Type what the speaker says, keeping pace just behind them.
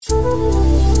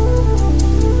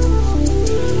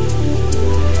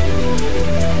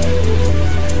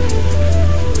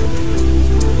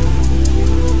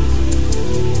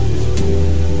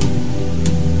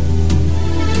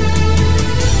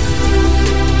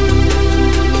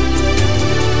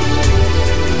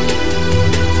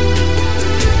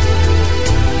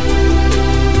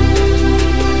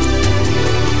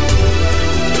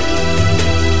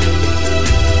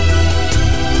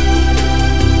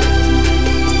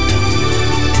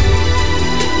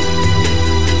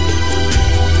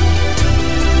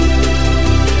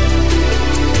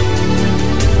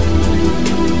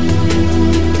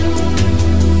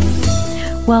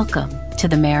Welcome to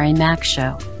the Mary Mac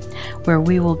Show, where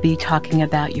we will be talking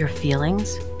about your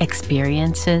feelings,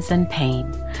 experiences, and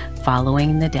pain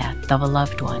following the death of a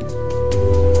loved one.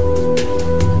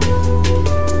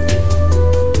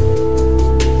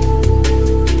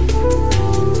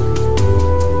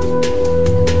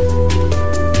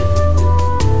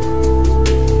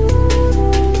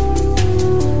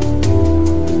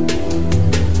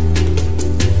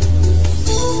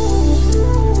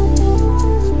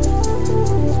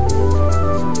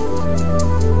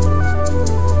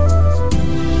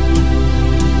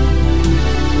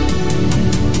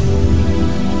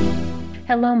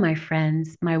 Hello, my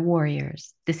friends, my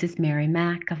warriors. This is Mary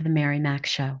Mac of the Mary Mac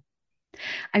Show.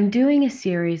 I'm doing a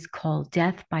series called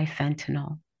Death by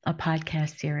Fentanyl, a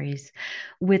podcast series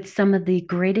with some of the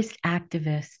greatest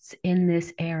activists in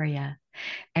this area.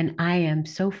 And I am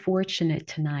so fortunate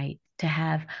tonight to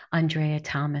have Andrea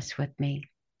Thomas with me.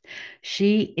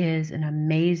 She is an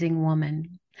amazing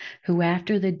woman who,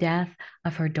 after the death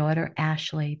of her daughter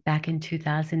Ashley back in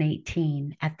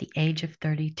 2018 at the age of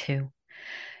 32,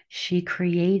 she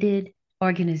created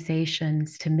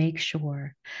organizations to make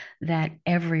sure that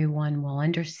everyone will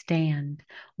understand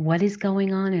what is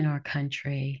going on in our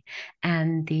country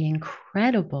and the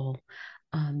incredible,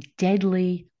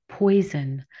 deadly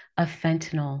poison of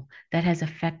fentanyl that has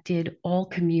affected all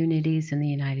communities in the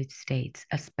United States,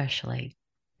 especially.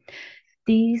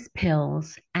 These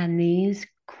pills and these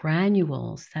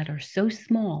granules that are so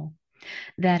small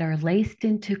that are laced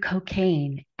into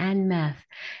cocaine and meth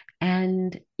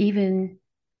and even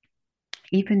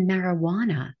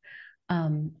marijuana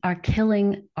are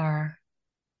killing our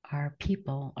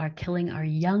people, are killing our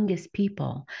youngest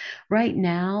people. Right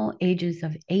now, ages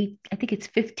of 8, I think it's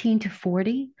 15 to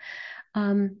 40,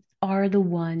 are the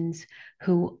ones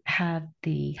who have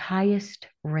the highest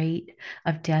rate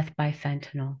of death by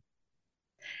fentanyl.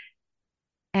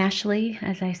 Ashley,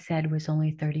 as I said, was only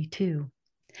 32,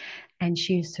 and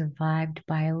she is survived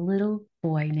by a little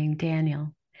boy named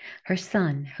Daniel, her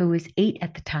son, who was 8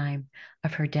 at the time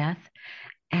of her death.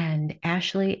 And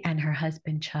Ashley and her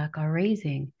husband, Chuck, are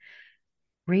raising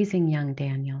young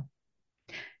Daniel.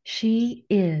 She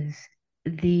is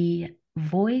the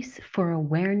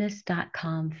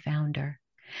voiceforawareness.com founder.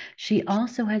 She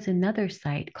also has another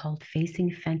site called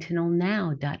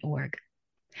facingfentanylnow.org.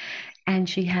 And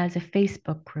she has a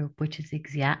Facebook group, which is the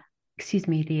exact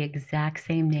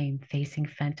same name, Facing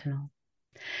Fentanyl.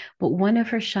 But one of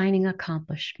her shining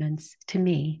accomplishments to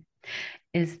me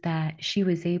is that she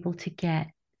was able to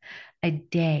get a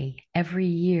day every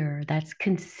year that's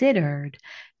considered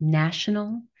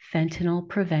National Fentanyl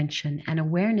Prevention and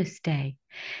Awareness Day.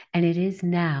 And it is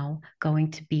now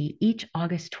going to be each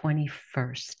August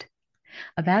 21st.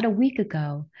 About a week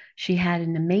ago, she had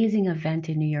an amazing event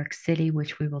in New York City,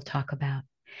 which we will talk about,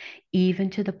 even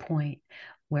to the point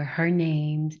where her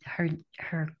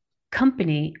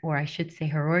company, or I should say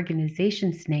her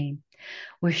organization's name,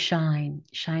 was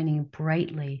shining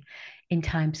brightly in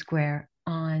Times Square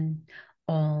on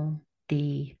all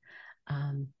the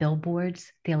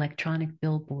billboards, the electronic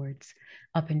billboards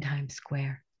up in Times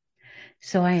Square.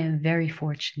 So I am very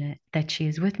fortunate that she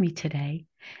is with me today.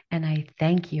 And I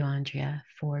thank you, Andrea,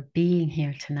 for being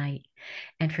here tonight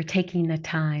and for taking the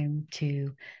time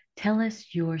to tell us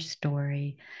your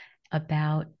story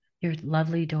about your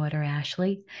lovely daughter,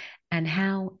 Ashley, and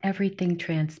how everything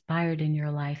transpired in your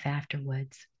life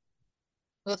afterwards.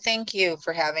 Well, thank you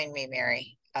for having me,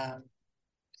 Mary.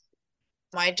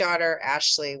 My daughter,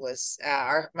 Ashley, was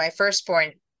my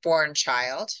firstborn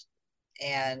child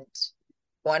and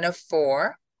one of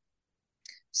 4.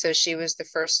 So she was the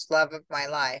first love of my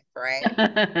life,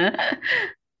 right?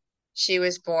 She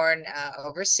was born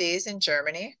overseas in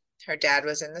Germany. Her dad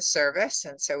was in the service,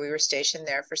 and so we were stationed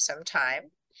there for some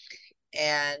time.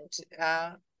 And,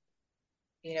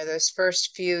 those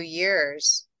first few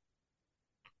years,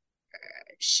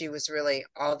 she was really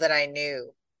all that I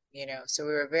knew, so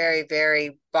we were very,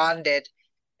 very bonded.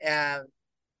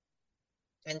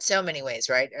 in so many ways,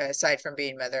 right? Aside from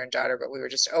being mother and daughter, but we were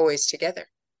just always together.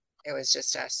 It was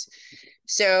just us.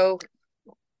 So,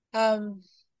 um,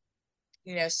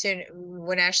 soon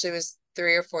when Ashley was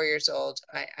 3 or 4 years old,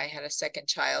 I had a second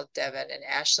child, Devin, and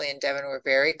Ashley and Devin were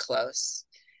very close.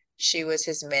 She was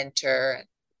his mentor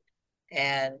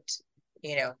and,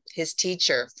 his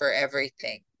teacher for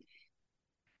everything.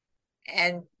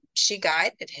 And she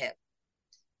guided him.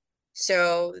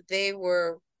 So they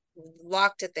were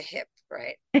locked at the hip,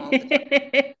 right? All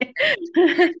the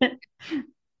time.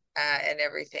 And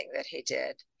everything that he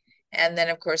did. And then,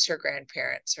 of course, her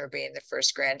grandparents, her being the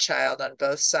first grandchild on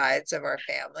both sides of our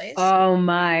families. Oh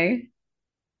my.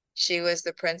 She was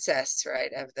the princess,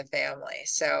 right, of the family.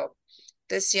 So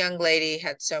this young lady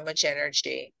had so much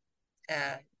energy,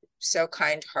 so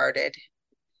kind-hearted,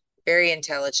 very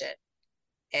intelligent,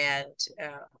 and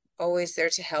always there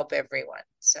to help everyone.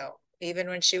 So even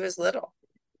when she was little,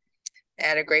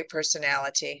 had a great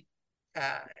personality.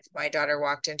 If my daughter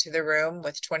walked into the room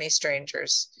with 20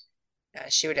 strangers,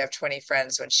 she would have 20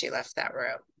 friends when she left that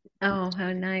room. Oh,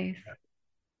 how nice.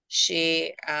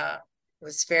 She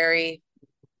was very,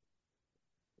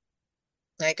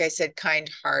 like I said,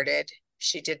 kind-hearted.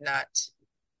 She did not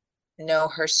know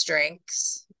her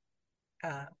strengths,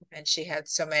 and she had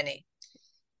so many.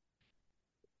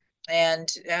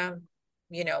 And,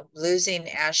 losing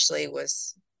Ashley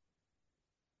was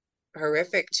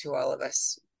horrific to all of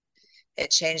us.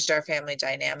 It changed our family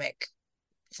dynamic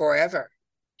forever.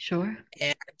 Sure.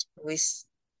 And we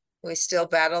still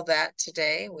battle that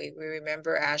today. We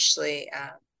remember Ashley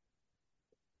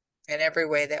in every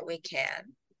way that we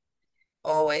can.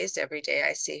 Always, every day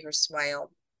I see her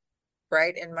smile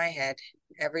bright in my head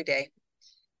every day.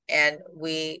 And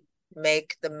we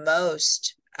make the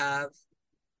most of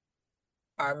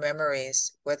our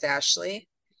memories with Ashley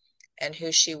and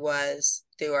who she was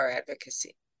through our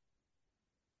advocacy.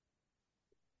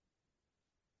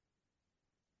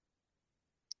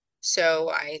 So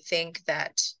I think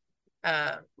that,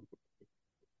 um,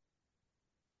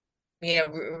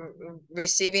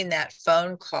 receiving that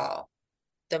phone call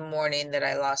the morning that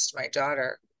I lost my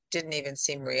daughter didn't even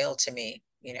seem real to me.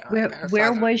 Her Where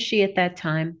father, was she at that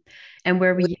time? And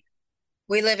where were we, you?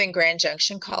 we live in Grand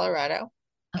Junction, Colorado.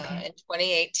 Okay. In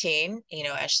 2018,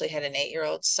 Ashley had an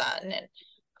 8-year-old son, and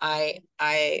I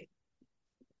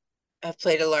have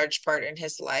played a large part in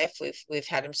his life. We've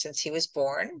had him since he was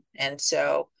born, and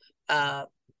so uh,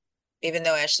 even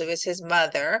though Ashley was his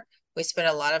mother, we spent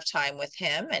a lot of time with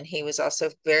him, and he was also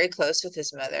very close with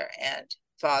his mother and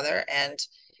father. And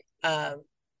um,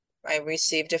 I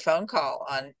received a phone call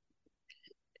on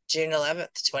June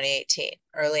 11th, 2018,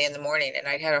 early in the morning, and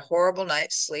I'd had a horrible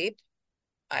night's sleep.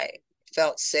 I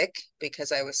felt sick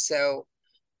because I was so,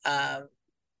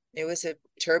 it was a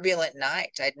turbulent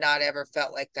night. I'd not ever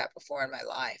felt like that before in my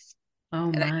life.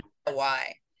 Oh And I my. don't know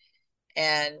why.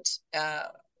 And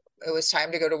it was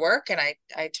time to go to work. And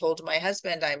I told my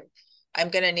husband, I'm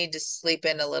going to need to sleep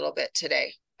in a little bit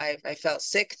today. I felt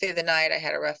sick through the night. I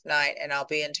had a rough night, and I'll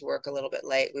be into work a little bit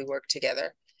late. We worked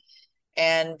together.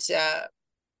 And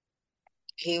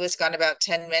he was gone about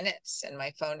 10 minutes, and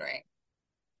my phone rang.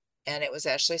 And it was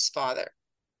Ashley's father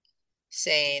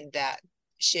saying that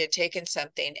she had taken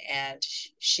something and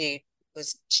she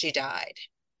died.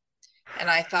 And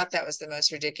I thought that was the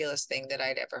most ridiculous thing that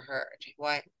I'd ever heard.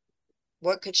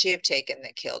 What could she have taken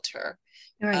that killed her?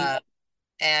 Right. Uh,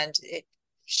 and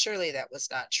surely that was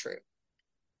not true.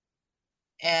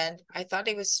 And I thought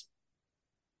he was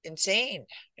insane.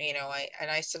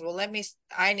 I said, well,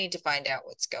 I need to find out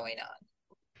what's going on.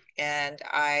 And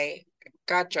I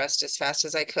got dressed as fast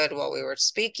as I could while we were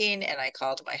speaking, and I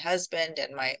called my husband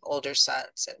and my older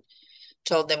sons and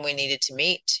told them we needed to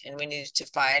meet and we needed to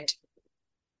find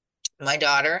my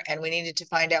daughter, and we needed to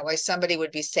find out why somebody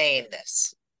would be saying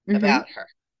this Mm-hmm. about her.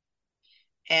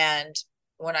 And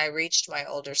when I reached my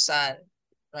oldest son,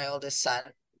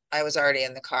 I was already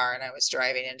in the car and I was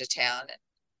driving into town. And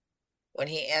when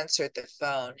he answered the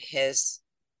phone, his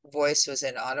voice was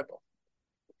inaudible.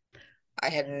 I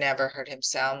had never heard him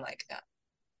sound like that.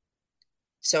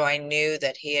 So I knew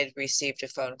that he had received a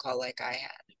phone call like I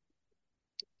had.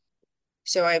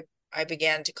 So I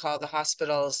began to call the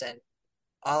hospitals and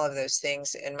all of those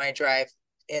things in my drive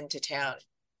into town,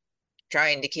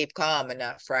 trying to keep calm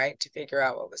enough, right, to figure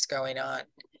out what was going on.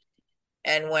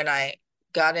 And when I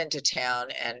got into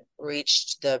town and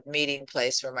reached the meeting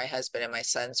place where my husband and my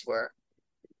sons were,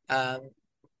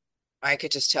 I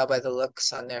could just tell by the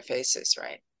looks on their faces,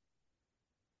 right,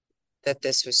 that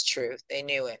this was true. They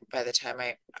knew it by the time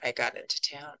I got into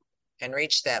town and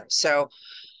reached them. So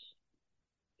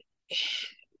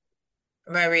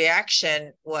my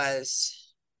reaction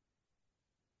was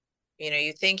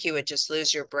You think you would just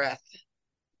lose your breath.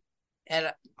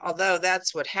 And although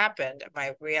that's what happened,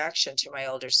 my reaction to my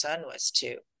older son was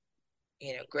to,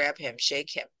 grab him,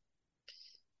 shake him,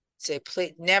 say,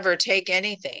 please never take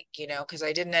anything, because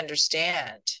I didn't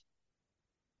understand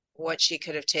what she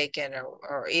could have taken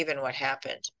or even what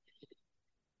happened.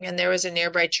 And there was a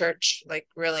nearby church, like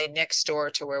really next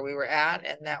door to where we were at.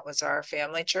 And that was our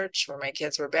family church where my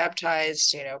kids were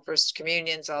baptized, first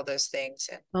communions, all those things.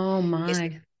 And Oh he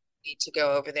said, my. we need to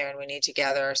go over there and we need to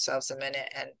gather ourselves a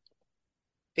minute. And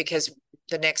because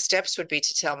the next steps would be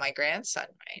to tell my grandson,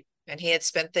 right? And he had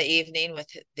spent the evening with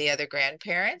the other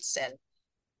grandparents. And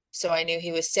so I knew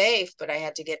he was safe, but I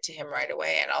had to get to him right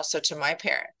away and also to my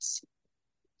parents.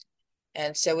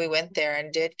 And so we went there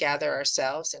and did gather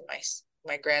ourselves, and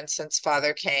my grandson's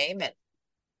father came, and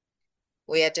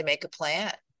we had to make a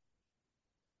plan.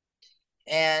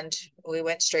 And we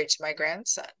went straight to my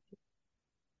grandson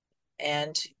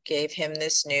and gave him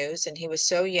this news. And he was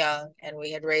so young, and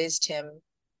we had raised him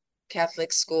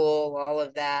Catholic school, all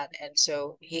of that. And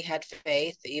so he had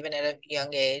faith even at a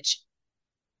young age.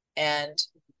 And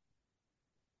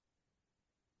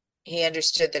he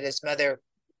understood that his mother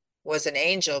was an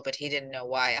angel, but he didn't know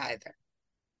why either.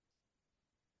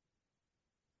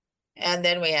 And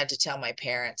then we had to tell my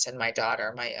parents and my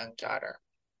daughter, my young daughter.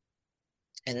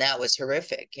 And that was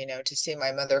horrific, to see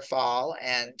my mother fall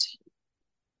and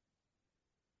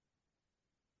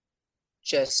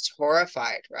just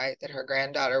horrified, right, that her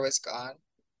granddaughter was gone.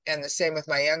 And the same with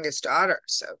my youngest daughter.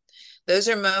 So those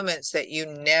are moments that you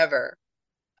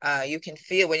can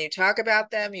feel when you talk about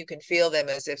them, you can feel them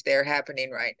as if they're happening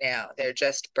right now. They're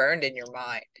just burned in your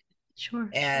mind. Sure.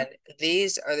 And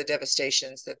these are the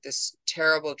devastations that this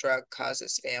terrible drug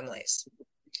causes families.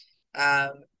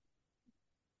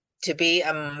 To be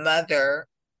a mother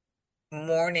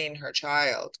mourning her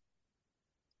child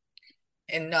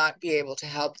and not be able to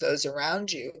help those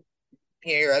around you,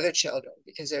 your other children,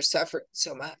 because they're suffering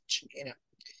so much,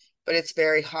 but it's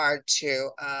very hard to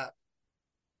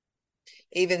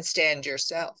even stand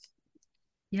yourself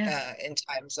Yes. in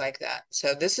times like that.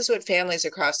 So this is what families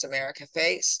across America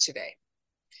face today.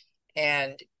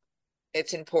 And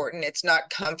it's important. It's not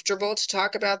comfortable to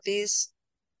talk about these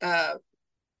uh,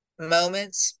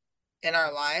 moments in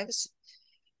our lives,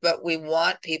 but we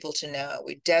want people to know.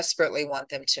 We desperately want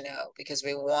them to know because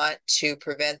we want to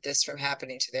prevent this from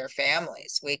happening to their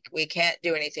families. We can't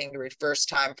do anything to reverse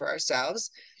time for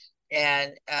ourselves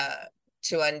and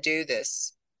to undo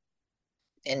this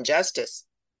injustice,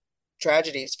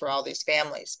 tragedies for all these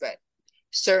families, but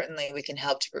certainly we can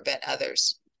help to prevent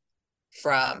others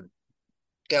from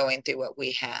going through what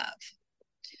we have.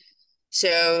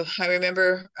 So I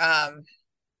remember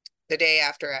the day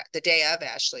of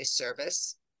Ashley's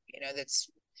service,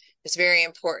 it's very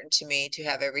important to me to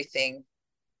have everything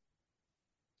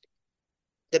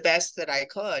the best that I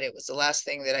could. It was the last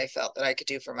thing that I felt that I could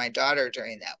do for my daughter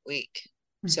during that week.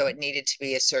 So it needed to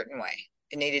be a certain way.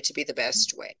 It needed to be the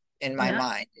best way in my Yeah.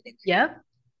 mind. Yep.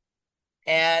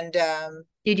 And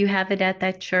Did you have it at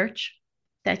that church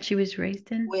that she was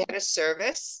raised in? we had a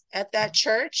service at that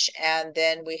church, and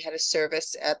then we had a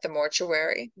service at the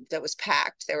mortuary that was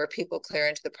packed. There were people clear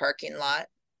into the parking lot.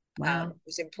 Wow. It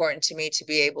was important to me to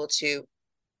be able to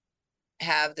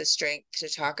have the strength to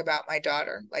talk about my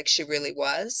daughter like she really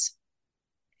was,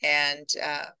 and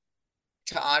to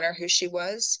honor who she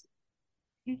was.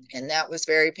 And that was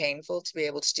very painful to be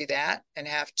able to do that and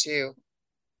have to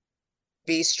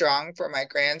be strong for my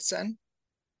grandson.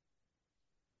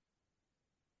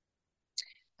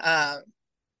 Um,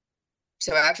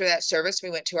 so after that service, we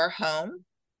went to our home.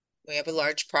 We have a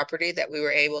large property that we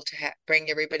were able to bring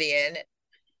everybody in,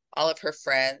 all of her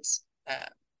friends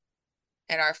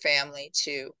and our family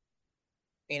to,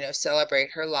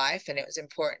 celebrate her life. And it was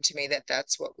important to me that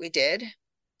that's what we did.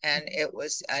 And it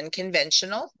was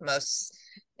unconventional. Most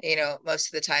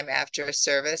of the time after a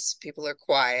service, people are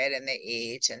quiet and they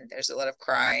eat, and there's a lot of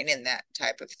crying and that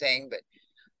type of thing.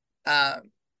 But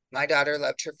my daughter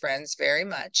loved her friends very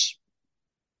much.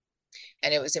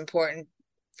 And it was important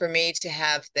for me to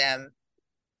have them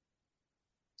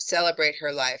celebrate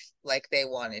her life like they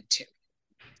wanted to.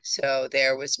 So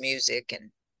there was music and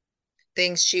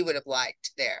things she would have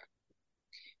liked there.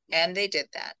 And they did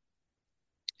that.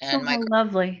 Oh, And how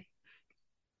lovely.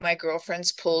 my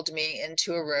girlfriends pulled me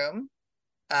into a room,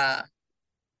 uh,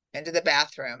 into the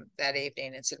bathroom that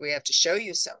evening and said, we have to show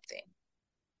you something.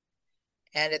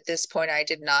 And at this point, I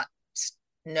did not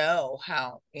know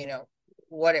how,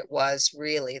 what it was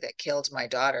really that killed my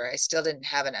daughter. I still didn't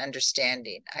have an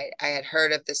understanding. I had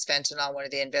heard of this fentanyl. One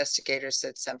of the investigators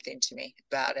said something to me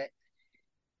about it.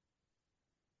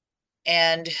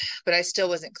 And but I still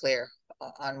wasn't clear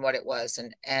on what it was,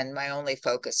 and my only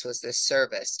focus was this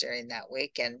service during that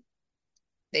week. And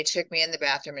they took me in the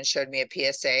bathroom and showed me a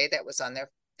PSA that was on their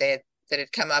that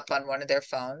had come up on one of their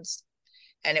phones,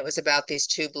 and it was about these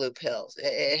two blue pills.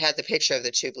 It had the picture of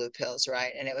the two blue pills,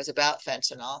 right? And it was about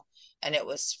fentanyl, and it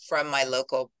was from my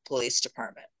local police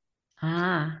department.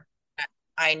 Ah,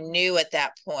 I knew at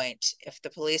that point, if the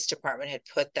police department had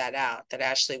put that out, that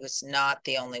Ashley was not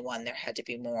the only one. There had to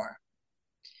be more.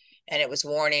 And it was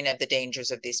warning of the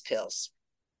dangers of these pills.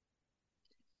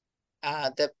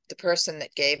 The person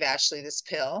that gave Ashley this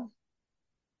pill,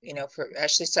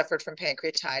 Ashley suffered from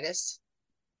pancreatitis,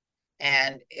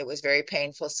 and it was very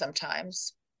painful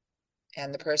sometimes.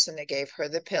 And the person that gave her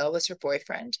the pill was her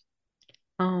boyfriend.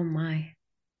 oh my.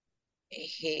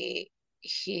 He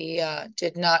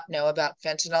did not know about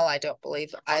fentanyl, I don't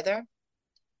believe either.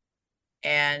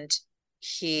 And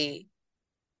he,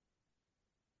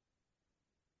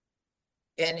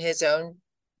 in his own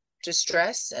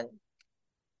distress, and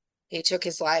he took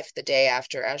his life the day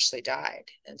after Ashley died.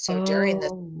 And so during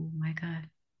this, Oh my God.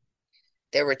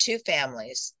 there were two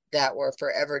families that were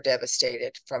forever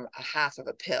devastated from a half of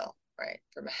a pill, right?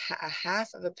 From a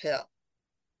half of a pill.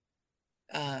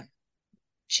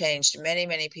 Changed many,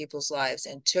 many people's lives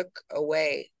and took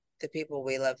away the people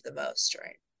we love the most,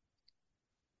 right?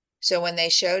 So when they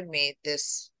showed me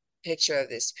this picture of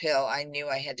this pill, I knew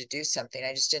I had to do something.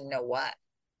 I just didn't know what.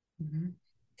 Mhm.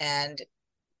 And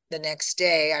the next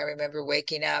day, I remember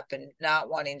waking up and not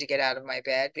wanting to get out of my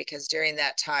bed, because during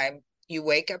that time, you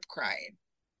wake up crying,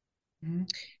 Mhm.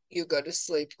 you go to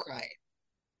sleep crying.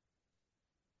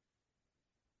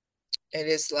 It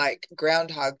is like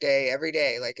Groundhog Day every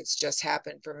day, like it's just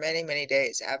happened for many, many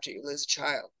days after you lose a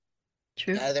child.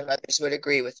 True. Other mothers would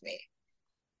agree with me.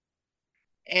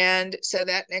 And so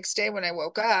that next day when I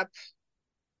woke up,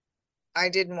 I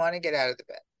didn't want to get out of the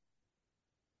bed.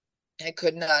 I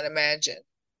could not imagine,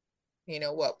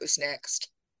 what was next.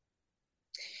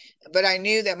 But I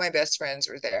knew that my best friends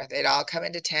were there. They'd all come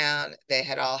into town. They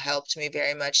had all helped me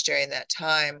very much during that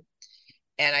time.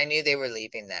 And I knew they were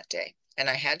leaving that day. And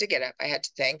I had to get up. I had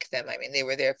to thank them. I mean, they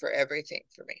were there for everything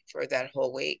for me for that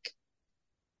whole week.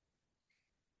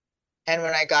 And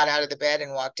when I got out of the bed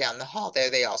and walked down the hall,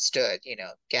 there they all stood,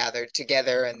 gathered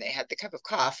together, and they had the cup of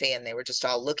coffee, and they were just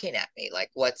all looking at me like,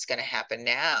 what's going to happen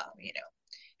now?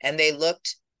 And they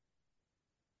looked,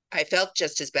 I felt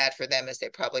just as bad for them as they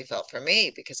probably felt for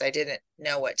me, because I didn't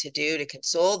know what to do to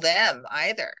console them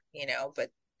either,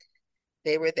 but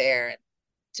they were there. And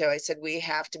so I said, we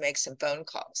have to make some phone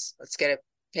calls. Let's get a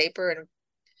paper and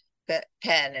a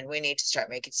pen, and we need to start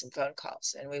making some phone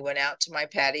calls. And we went out to my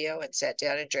patio and sat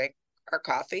down and drank our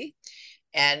coffee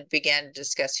and began to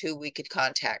discuss who we could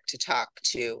contact to talk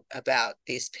to about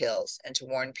these pills and to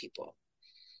warn people.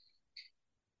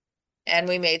 And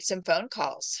we made some phone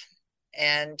calls.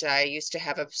 And I used to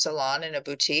have a salon and a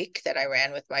boutique that I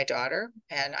ran with my daughter.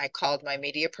 And I called my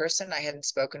media person. I hadn't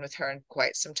spoken with her in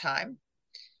quite some time.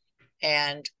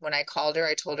 And when I called her,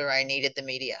 I told her I needed the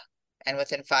media. And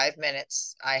within 5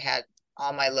 minutes, I had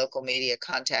all my local media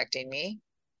contacting me,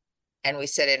 and we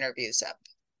set interviews up.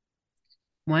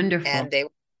 Wonderful. And they were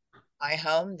in my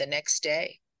home the next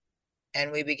day,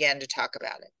 and we began to talk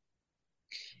about it.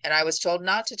 And I was told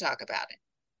not to talk about it.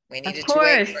 We Of needed to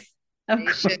wait for course. Of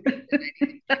information, course. and I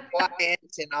needed to be quiet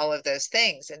and all of those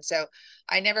things. And so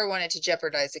I never wanted to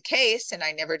jeopardize a case, and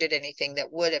I never did anything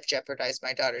that would have jeopardized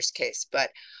my daughter's case. But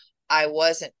I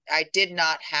did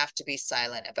not have to be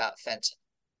silent about fentanyl.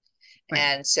 Right.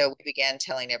 And so we began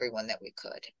telling everyone that we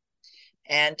could.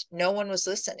 And no one was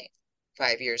listening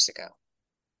 5 years ago.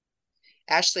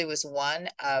 Ashley was one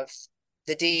of,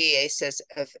 the DEA says,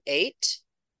 of 8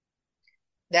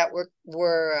 that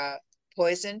were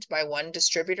poisoned by one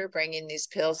distributor bringing these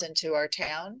pills into our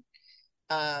town.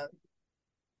 Uh,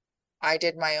 I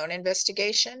did my own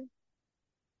investigation,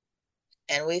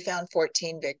 and we found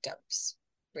 14 victims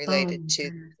Oh related my to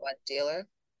goodness. one dealer.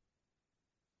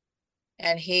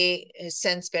 And he has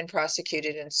since been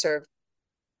prosecuted and served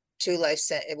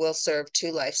it will serve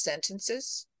 2 life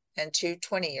sentences and 2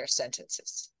 20-year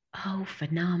sentences. Oh,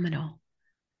 phenomenal.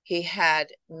 He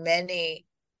had many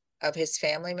of his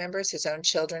family members, his own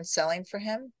children, selling for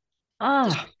him, Oh,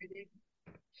 distributing.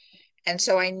 And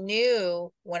so I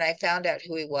knew when I found out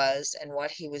who he was and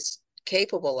what he was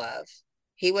capable of.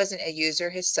 He wasn't a user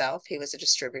himself, he was a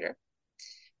distributor,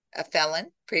 a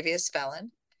felon, previous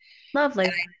felon. And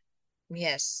lovely.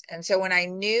 yes. And so when I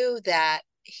knew that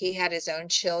he had his own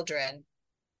children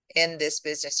in this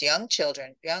business, young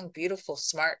children, young, beautiful,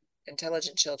 smart,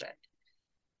 intelligent children,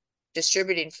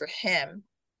 distributing for him,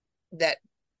 that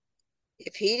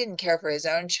if he didn't care for his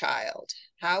own child,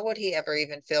 how would he ever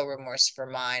even feel remorse for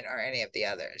mine or any of the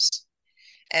others?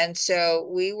 And so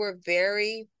we were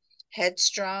very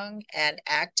headstrong and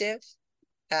active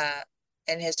uh,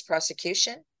 in his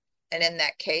prosecution. And in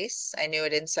that case, I knew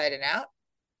it inside and out.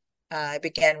 I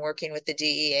began working with the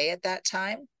DEA at that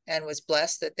time and was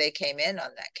blessed that they came in on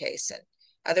that case. And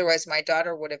otherwise, my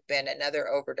daughter would have been another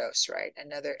overdose, right?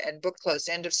 Another, and book closed,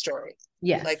 end of story.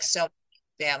 Yes. Like so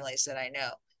many families that I know.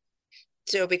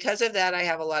 So because of that, I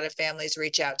have a lot of families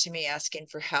reach out to me asking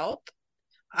for help.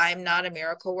 I'm not a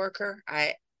miracle worker.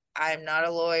 I'm not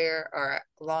a lawyer or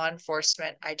law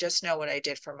enforcement. I just know what I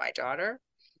did for my daughter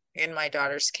in my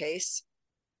daughter's case.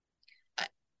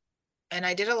 And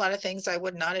I did a lot of things I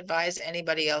would not advise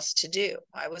anybody else to do.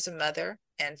 I was a mother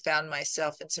and found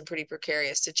myself in some pretty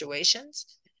precarious situations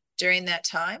during that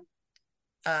time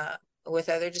with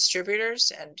other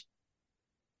distributors and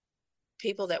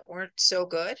people that weren't so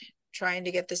good trying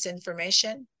to get this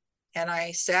information. And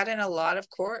I sat in a lot of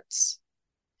courts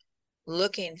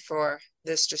looking for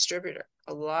this distributor,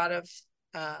 a lot of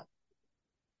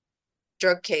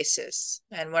drug cases.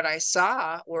 And what I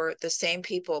saw were the same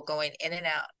people going in and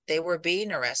out. They were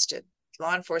being arrested.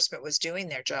 Law enforcement was doing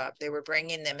their job. They were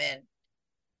bringing them in.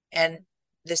 And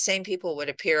the same people would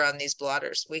appear on these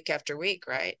blotters week after week,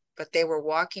 right? But they were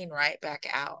walking right back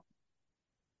out.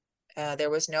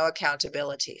 There was no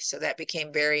accountability. So that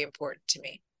became very important to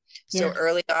me. So Yes.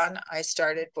 early on, I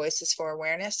started Voices for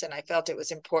Awareness, and I felt it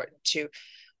was important to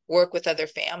work with other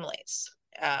families.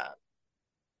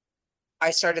 I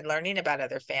started learning about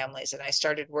other families, and I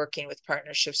started working with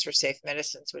Partnerships for Safe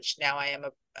Medicines, which now I am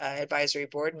a advisory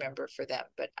board member for them.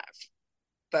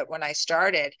 But when I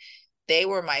started, they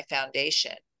were my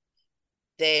foundation.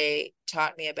 They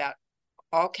taught me about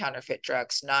all counterfeit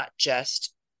drugs, not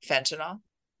just fentanyl.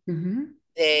 Mm-hmm.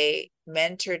 They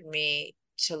mentored me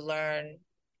to learn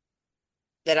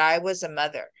that I was a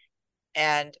mother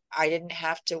and I didn't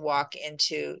have to walk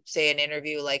into, say, an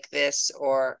interview like this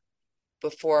or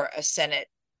before a Senate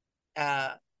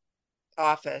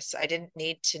office. I didn't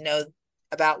need to know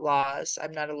about laws.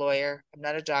 I'm not a lawyer. I'm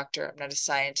not a doctor. I'm not a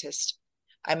scientist.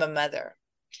 I'm a mother.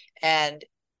 And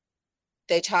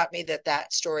they taught me that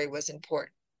that story was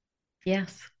important.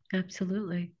 Yes,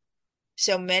 absolutely.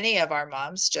 So many of our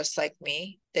moms, just like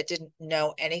me, that didn't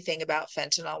know anything about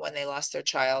fentanyl when they lost their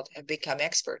child have become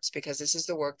experts because this is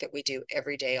the work that we do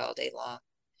every day, all day long.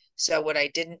 So what I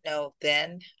didn't know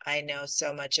then, I know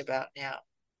so much about now,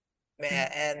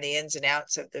 and the ins and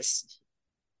outs of this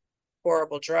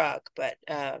horrible drug. But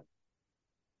that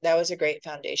was a great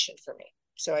foundation for me.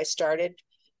 So I started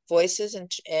Voices in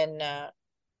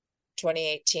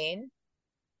 2018,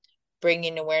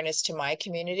 bringing awareness to my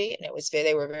community, and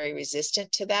they were very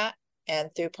resistant to that.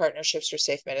 And through Partnerships for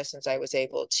Safe Medicines, I was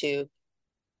able to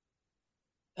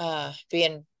be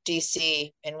in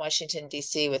DC, in Washington,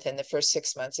 DC, within the first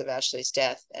 6 months of Ashley's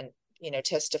death, and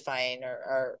testifying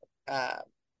or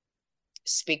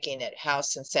speaking at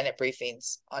House and Senate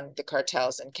briefings on the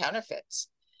cartels and counterfeits.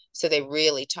 So they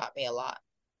really taught me a lot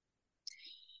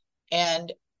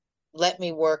and let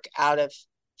me work out of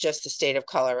just the state of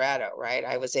Colorado, right?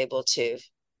 I was able to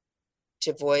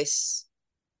voice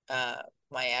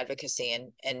my advocacy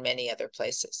in many other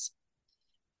places.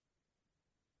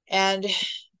 And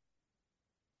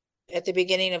at the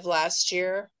beginning of last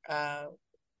year,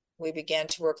 we began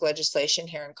to work legislation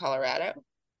here in Colorado.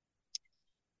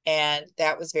 And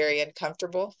that was very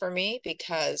uncomfortable for me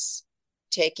because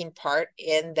taking part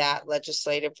in that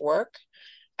legislative work,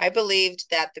 I believed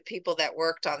that the people that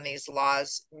worked on these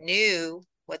laws knew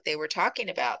what they were talking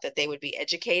about, that they would be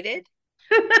educated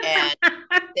and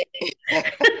they, they would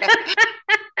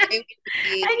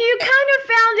be, And you kind of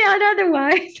found out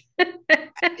otherwise.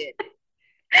 I did.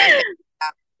 I found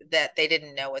out that they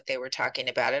didn't know what they were talking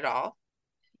about at all.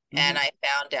 And I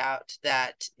found out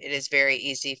that it is very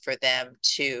easy for them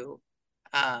to,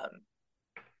 I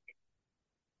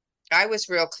was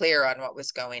real clear on what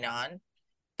was going on,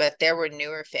 but there were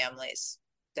newer families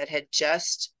that had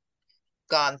just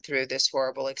gone through this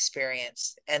horrible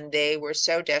experience, and they were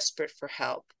so desperate for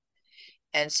help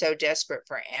and so desperate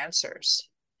for answers.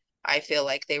 I feel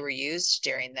like they were used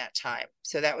during that time.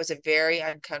 So that was a very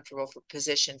uncomfortable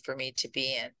position for me to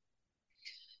be in.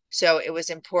 So it was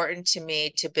important to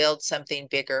me to build something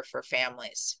bigger for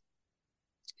families.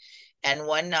 And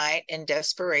one night in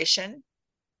desperation,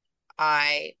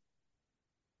 late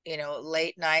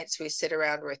nights, we sit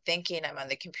around, we're thinking, I'm on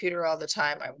the computer all the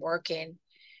time, I'm working.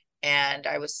 And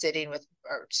I was sitting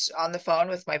on the phone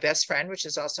with my best friend, which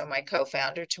is also my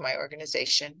co-founder to my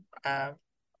organization. And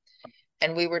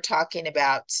we were talking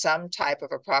about some type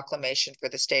of a proclamation for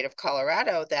the state of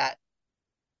Colorado that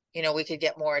we could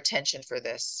get more attention for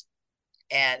this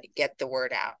and get the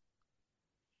word out.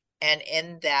 And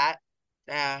in that,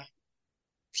 uh,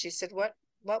 she said, what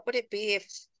would it be if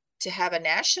to have a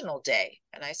national day?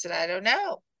 And I said, I don't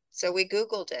know. So we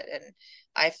Googled it, and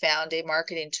I found a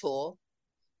marketing tool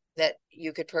that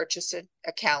you could purchase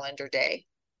a calendar day.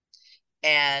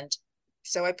 And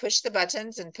so I pushed the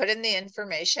buttons and put in the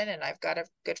information, and I've got a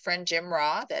good friend, Jim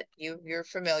Raw, that you're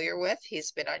familiar with.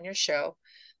 He's been on your show.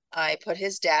 I put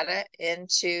his data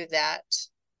into that,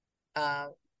 uh,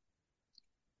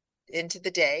 into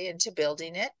the day, into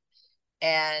building it,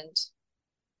 and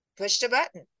pushed a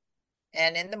button.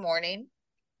 And in the morning,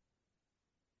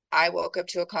 I woke up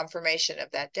to a confirmation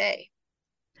of that day.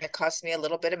 It cost me a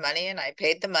little bit of money, and I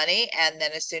paid the money. And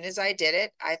then as soon as I did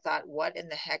it, I thought, what in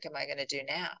the heck am I going to do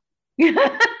now?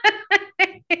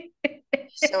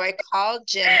 So I called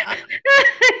Jim up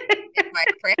in my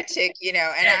frantic, and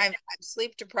I'm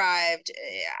sleep deprived.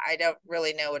 I don't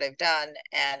really know what I've done.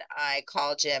 And I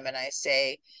call Jim and I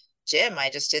say, Jim, I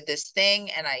just did this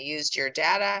thing and I used your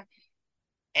data.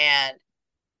 And,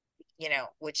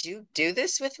 would you do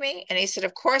this with me? And he said,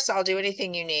 of course, I'll do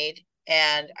anything you need.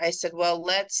 And I said, well,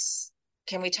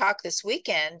 can we talk this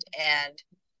weekend and,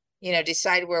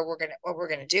 decide what we're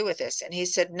going to do with this? And he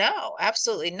said, no,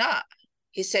 absolutely not.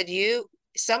 He said,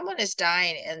 someone is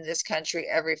dying in this country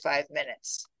every 5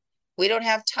 minutes. We don't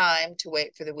have time to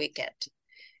wait for the weekend.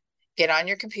 Get on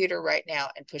your computer right now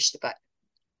and push the button.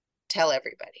 Tell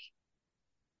everybody.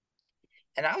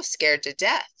 And I was scared to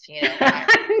death.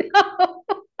 No.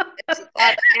 There's a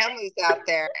lot of families out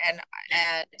there, and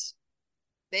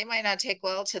they might not take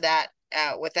well to that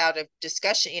without a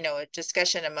discussion, a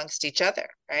discussion amongst each other,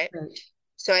 right? Right.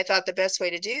 So I thought the best way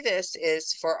to do this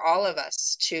is for all of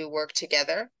us to work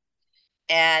together.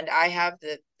 And I have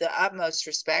the utmost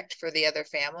respect for the other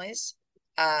families.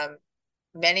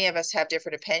 Many of us have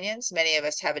different opinions. Many of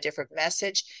us have a different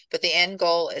message, but the end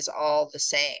goal is all the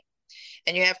same.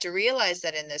 And you have to realize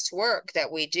that in this work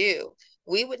that we do,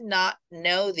 we would not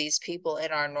know these people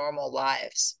in our normal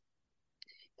lives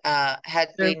had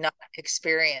we not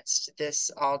experienced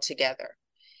this all together.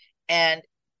 And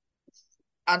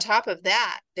on top of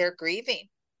that, they're grieving.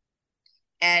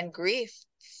 And grief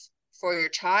for your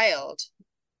child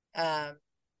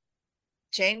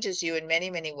changes you in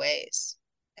many, many ways.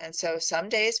 And so some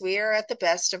days we are at the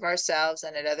best of ourselves,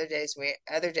 and at other days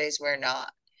we're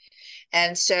not.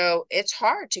 And so it's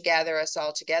hard to gather us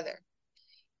all together.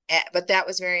 But that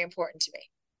was very important to me.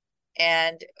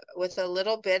 And with a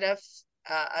little bit of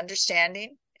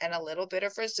understanding and a little bit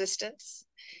of resistance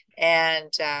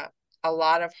and a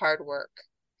lot of hard work,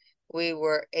 we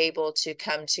were able to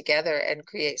come together and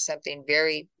create something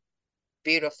very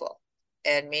beautiful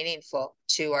and meaningful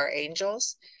to our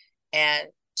angels and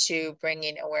to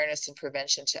bringing awareness and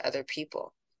prevention to other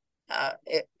people.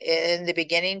 In the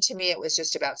beginning, to me, it was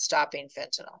just about stopping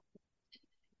fentanyl.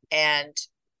 And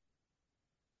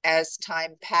as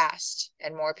time passed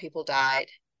and more people died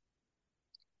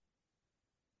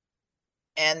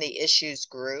and the issues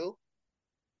grew,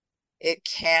 it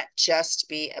can't just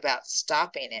be about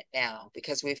stopping it now,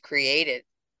 because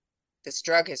this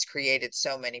drug has created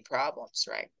so many problems,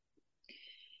 right?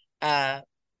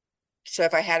 So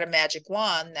if I had a magic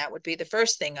wand, that would be the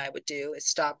first thing I would do, is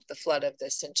stop the flood of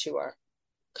this into our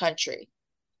country.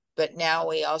 But now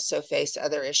we also face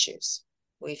other issues.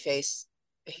 We face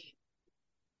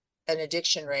an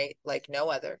addiction rate like no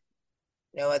other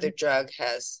drug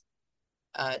has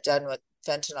done what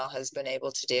fentanyl has been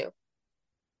able to do.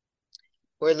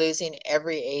 We're losing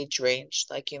every age range,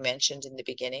 like you mentioned in the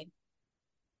beginning.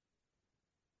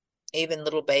 Even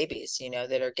little babies,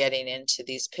 that are getting into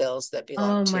these pills that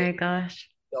belong Oh to my gosh.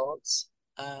 adults,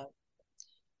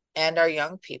 and our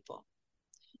young people.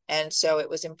 And so it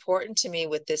was important to me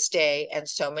with this day, and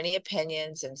so many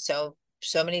opinions and so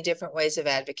many different ways of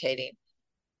advocating,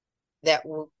 that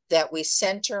we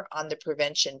center on the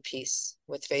prevention piece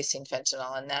with facing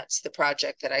fentanyl. And that's the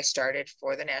project that I started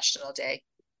for the National Day.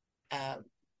 And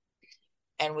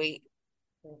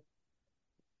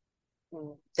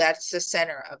that's the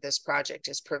center of this project,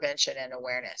 is prevention and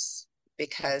awareness,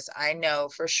 because I know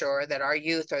for sure that our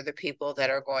youth are the people that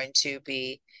are going to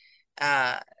be,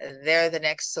 they're the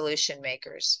next solution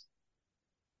makers.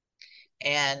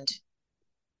 And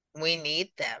we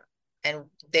need them. And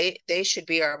they should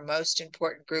be our most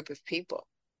important group of people,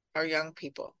 our young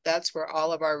people. That's where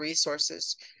all of our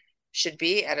resources should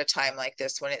be at a time like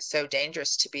this, when it's so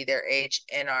dangerous to be their age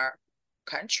in our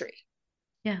country.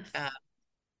 Yes.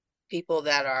 People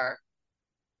that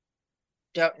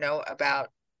don't know about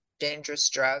dangerous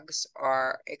drugs,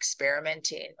 or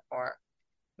experimenting, or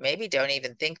maybe don't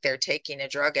even think they're taking a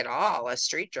drug at all, a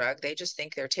street drug. They just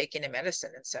think they're taking a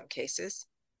medicine in some cases.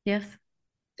 Yes.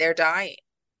 They're dying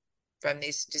from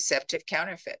these deceptive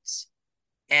counterfeits.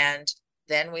 And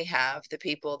then we have the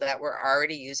people that were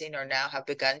already using or now have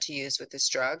begun to use with this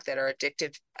drug that are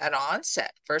addicted at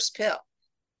onset, first pill.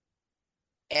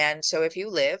 And so if you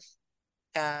live,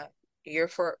 uh, you're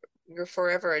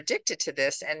forever addicted to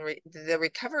this, and the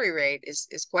recovery rate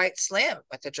is quite slim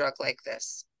with a drug like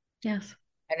this. Yes.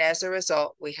 And as a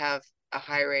result, we have a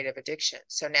high rate of addiction.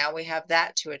 So now we have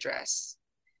that to address.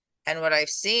 And what I've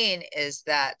seen is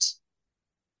that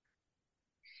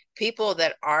people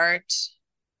that aren't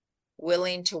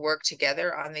willing to work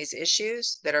together on these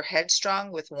issues, that are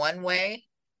headstrong with one way,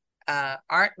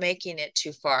 aren't making it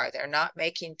too far. They're not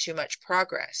making too much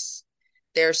progress.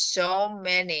 There's so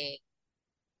many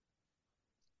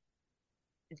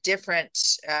different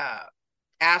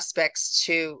aspects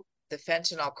to the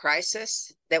fentanyl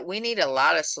crisis that we need a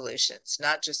lot of solutions,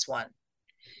 not just one.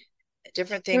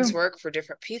 Different things True. work for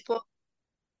different people,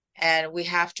 and we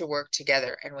have to work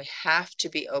together, and we have to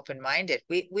be open-minded.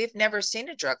 We've never seen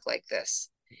a drug like this.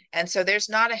 And so there's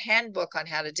not a handbook on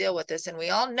how to deal with this. And we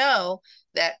all know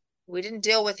that we didn't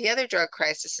deal with the other drug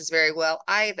crises very well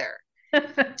either.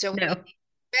 So we need No. to be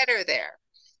better there.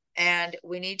 And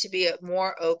we need to be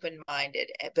more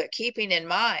open-minded, but keeping in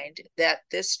mind that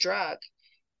this drug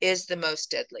is the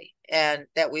most deadly and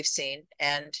that we've seen.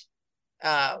 And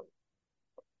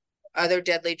other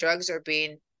deadly drugs are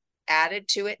being added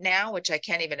to it now, which I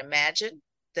can't even imagine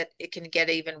that it can get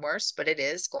even worse, but it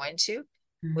is going to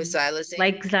with Mhm. xylazine.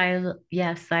 Like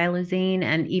yes, xylazine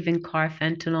and even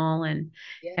carfentanil and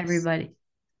Yes. everybody,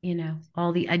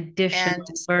 all the And additional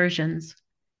versions.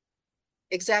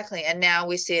 exactly. And now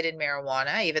we see it in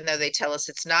marijuana, even though they tell us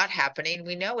it's not happening,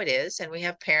 we know it is. And we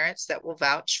have parents that will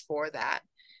vouch for that.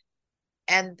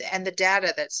 And the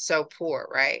data that's so poor,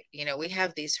 right? We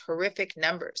have these horrific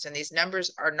numbers, and these numbers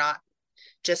are not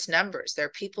just numbers. They're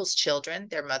people's children,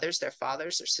 their mothers, their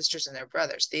fathers, their sisters, and their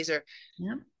brothers. These are,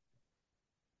 Yeah.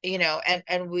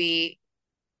 and we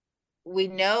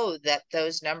know that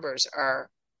those numbers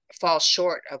fall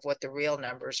short of what the real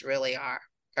numbers really are.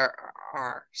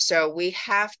 So we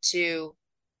have to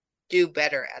do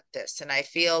better at this. And I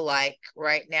feel like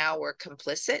right now we're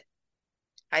complicit.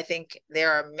 I think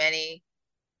there are many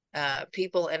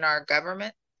people in our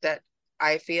government that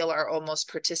I feel are almost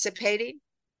participating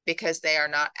because they are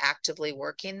not actively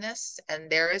working this.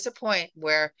 And there is a point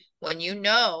where when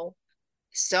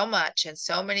so much and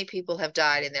so many people have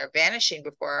died and they're vanishing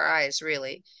before our eyes,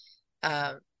 really,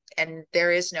 um, and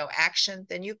there is no action,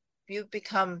 then you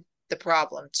become the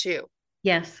problem too.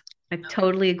 Yes, I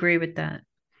totally agree with that.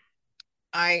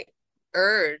 I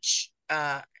urge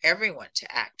everyone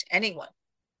to act, anyone,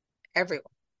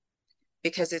 everyone,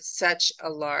 because it's such a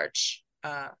large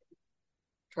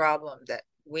problem that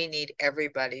we need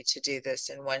everybody to do this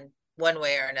in one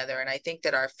way or another. And I think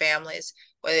that our families,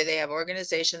 whether they have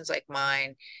organizations like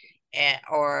mine,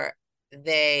 or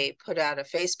they put out a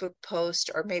Facebook post,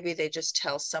 or maybe they just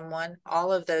tell someone,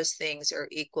 all of those things are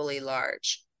equally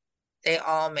large. They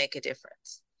all make a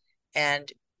difference.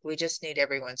 And we just need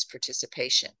everyone's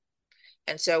participation.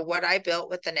 And so what I built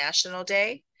with the National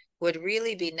Day would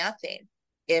really be nothing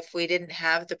if we didn't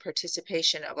have the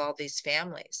participation of all these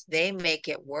families. They make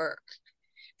it work,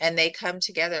 and they come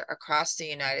together across the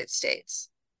United States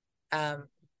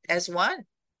as one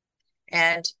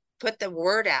and put the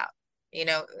word out.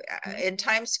 In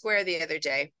Times Square the other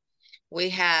day, we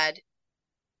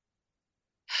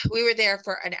were there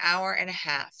for an hour and a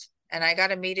half, and I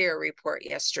got a media report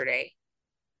yesterday,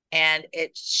 and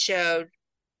it showed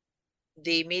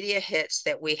the media hits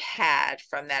that we had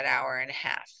from that hour and a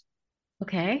half.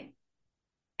 Okay.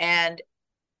 And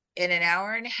in an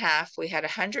hour and a half, we had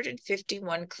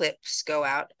 151 clips go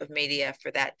out of media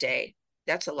for that day.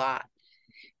 That's a lot.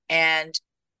 And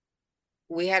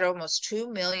we had almost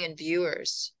 2 million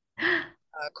viewers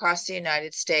across the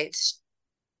United States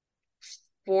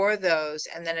for those,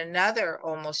 and then another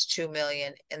almost 2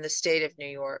 million in the state of New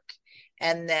York,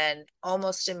 and then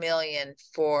almost 1 million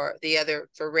for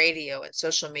radio and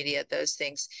social media, those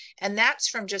things. And that's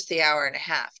from just the hour and a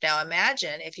half. Now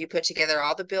imagine if you put together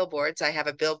all the billboards. I have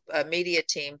a media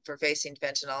team for Facing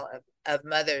Fentanyl of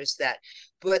mothers that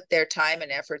put their time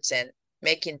and efforts in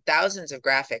making thousands of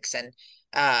graphics and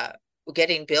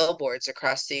getting billboards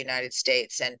across the United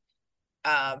States, and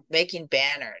making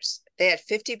banners. They had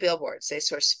 50 billboards. They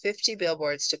sourced 50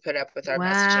 billboards to put up with our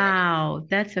messaging. Wow,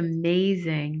 that's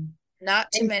amazing.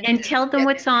 Not to And mention, tell them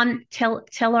what's on, tell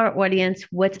our audience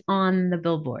what's on the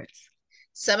billboards.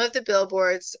 some of the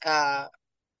billboards have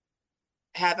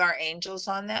our angels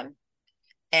on them.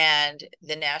 and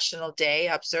the National Day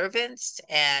observance,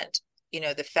 and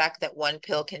the fact that one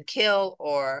pill can kill,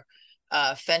 or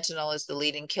fentanyl is the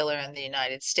leading killer in the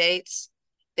United States.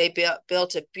 They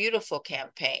built a beautiful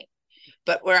campaign.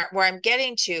 But where I'm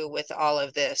getting to with all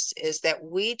of this is that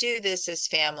we do this as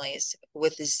families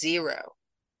with zero.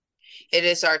 It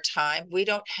is our time.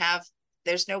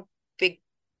 There's no big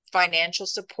financial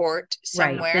support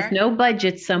Right. There's somewhere. no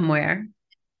budget somewhere.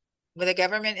 Where the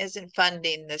government isn't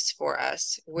funding this for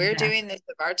us. We're doing Exactly. this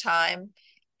with our time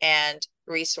and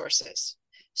resources.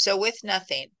 So with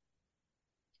nothing,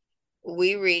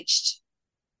 we reached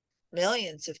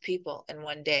millions of people in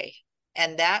one day.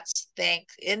 And that's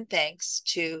thanks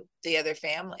to the other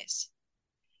families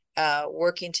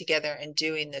working together and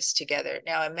doing this together.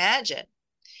 Now imagine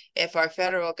if our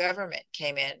federal government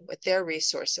came in with their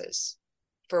resources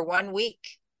for 1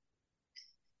 week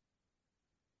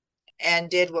and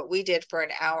did what we did for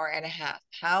an hour and a half.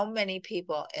 How many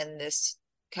people in this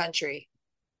country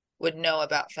would know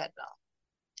about fentanyl?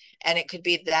 And it could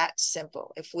be that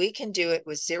simple. If we can do it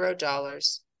with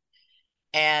 $0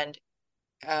 and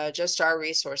just our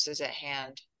resources at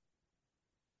hand,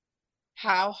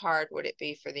 how hard would it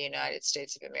be for the United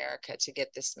States of America to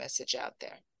get this message out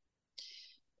there?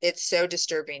 It's so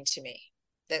disturbing to me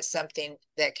that something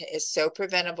that is so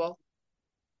preventable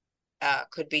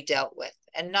could be dealt with.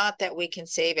 And not that we can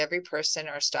save every person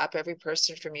or stop every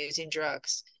person from using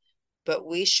drugs, but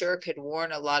we sure could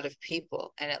warn a lot of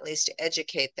people and at least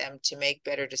educate them to make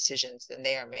better decisions than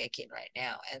they are making right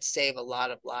now and save a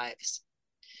lot of lives.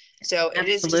 So it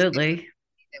is just Absolutely.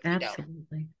 that we don't.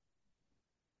 Absolutely.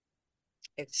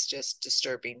 It's just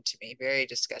disturbing to me, very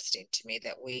disgusting to me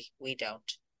that we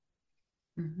don't.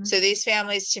 Mm-hmm. So these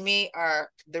families to me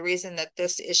are the reason that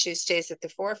this issue stays at the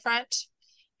forefront,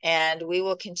 and we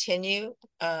will continue.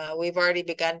 We've already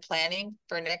begun planning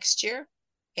for next year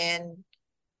in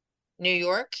New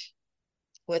York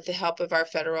with the help of our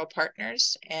federal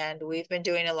partners. And we've been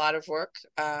doing a lot of work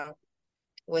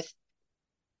with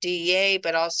DEA,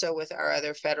 but also with our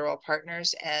other federal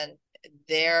partners. And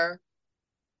they're,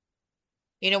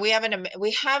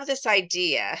 we have this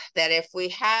idea that if we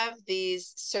have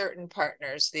these certain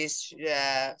partners, these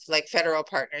like federal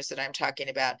partners that I'm talking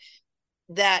about,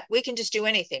 that we can just do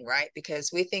anything, right?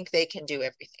 Because we think they can do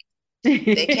everything.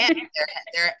 They can't.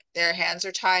 Their hands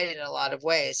are tied in a lot of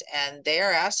ways, and they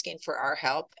are asking for our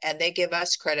help, and they give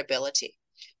us credibility.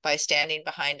 By standing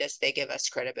behind us, they give us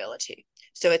credibility.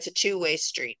 So it's a two-way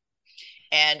street.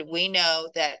 And we know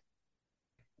that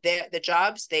the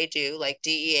jobs they do, like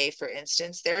DEA, for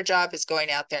instance, their job is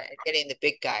going out there and getting the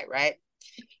big guy, right?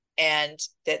 And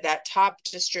that top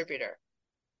distributor.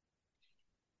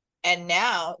 And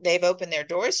now they've opened their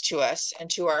doors to us and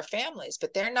to our families,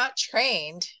 but they're not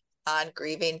trained on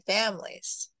grieving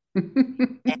families.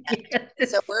 And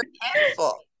so we're a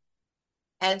handful.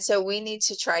 And so we need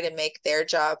to try to make their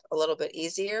job a little bit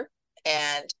easier,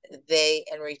 and they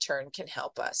in return can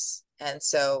help us. And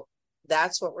so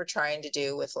that's what we're trying to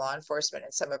do with law enforcement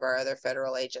and some of our other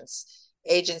federal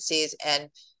agencies. And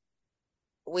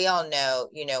we all know,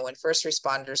 when first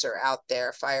responders are out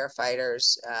there,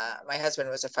 firefighters, my husband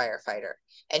was a firefighter,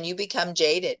 and you become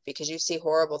jaded because you see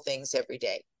horrible things every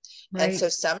day. Right. And so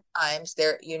sometimes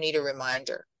you need a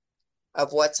reminder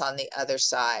of what's on the other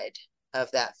side of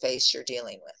that face you're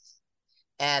dealing with.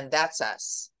 And that's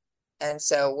us. And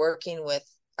so working with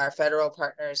our federal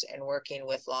partners and working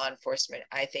with law enforcement,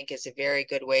 I think, is a very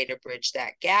good way to bridge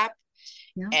that gap.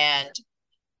 Yeah.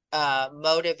 And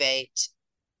motivate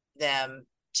them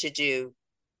to do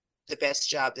the best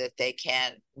job that they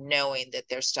can, knowing that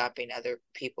they're stopping other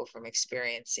people from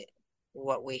experiencing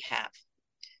what we have.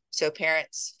 So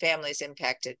parents, families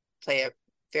impacted play a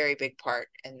very big part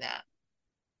in that.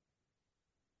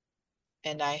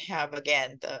 And I have,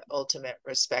 again, the ultimate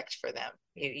respect for them.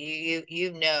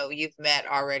 You've met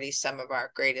already some of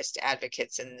our greatest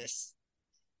advocates in this,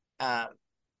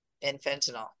 in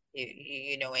fentanyl.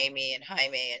 You know Amy and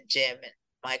Jaime and Jim and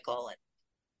Michael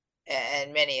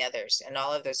and many others. And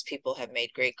all of those people have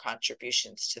made great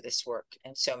contributions to this work,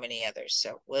 and so many others.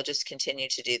 So we'll just continue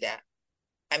to do that.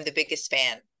 I'm the biggest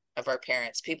fan of our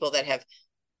parents, people that have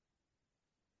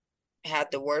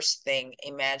had the worst thing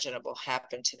imaginable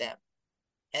happen to them,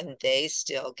 and they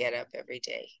still get up every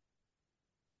day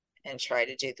and try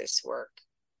to do this work.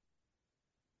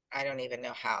 I don't even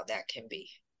know how that can be.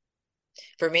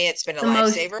 For me, it's been a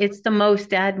lifesaver. It's the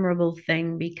most admirable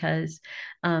thing, because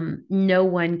no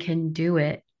one can do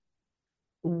it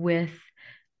with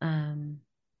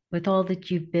all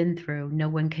that you've been through. No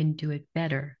one can do it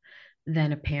better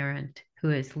than a parent who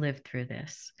has lived through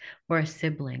this, or a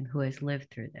sibling who has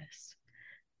lived through this.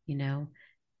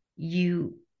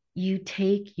 you you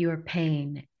take your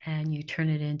pain and you turn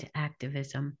it into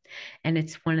activism, and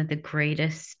it's one of the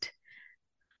greatest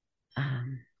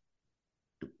um,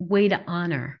 way to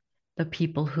honor the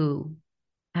people who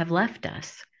have left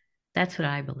us. That's what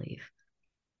I believe.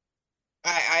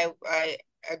 I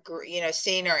agree. You know,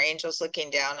 seeing our angels looking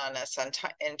down on us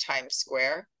in Times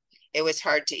Square, it was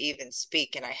hard to even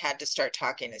speak, and I had to start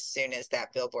talking as soon as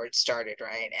that billboard started,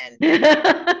 right?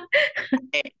 And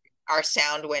our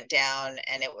sound went down,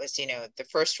 and it was, you know, the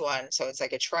first one, so it's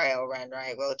like a trial run,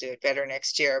 right? We'll do it better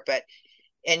next year, but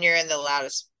and you're in the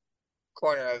loudest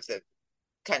corner of the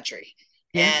country,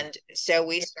 Yeah. and so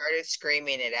we started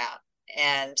screaming it out,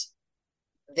 and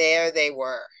there they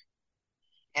were.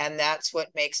 And that's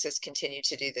what makes us continue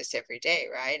to do this every day,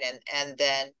 right? And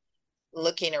then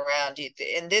looking around you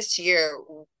in this year,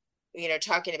 you know,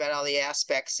 talking about all the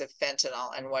aspects of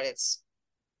fentanyl and what it's,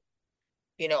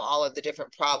 you know, all of the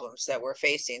different problems that we're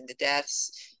facing, the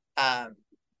deaths,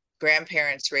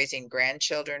 grandparents raising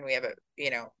grandchildren. We have a,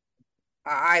 you know,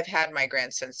 I've had my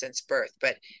grandson since birth,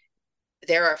 but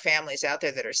there are families out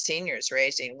there that are seniors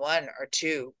raising one or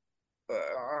two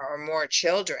or more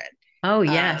children. Oh, uh,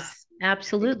 yes, because they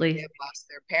absolutely. have lost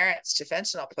their parents to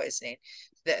fentanyl poisoning.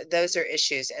 Those are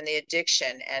issues, and the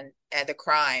addiction and the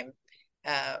crime,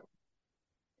 uh,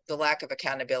 the lack of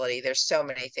accountability. There's so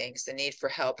many things, the need for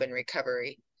help and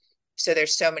recovery. So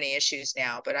there's so many issues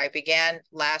now. But I began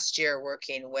last year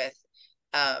working with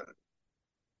um,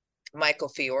 Michael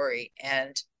Fiore,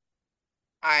 and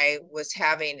I was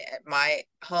having my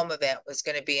home event was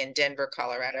going to be in Denver,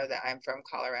 Colorado. That I'm from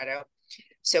Colorado.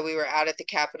 So we were out at the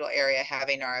Capitol area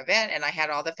having our event, and I had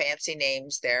all the fancy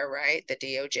names there, right? The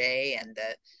DOJ and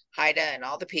the HIDA and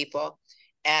all the people.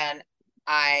 And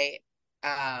I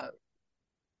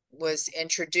was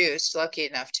introduced, lucky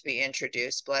enough to be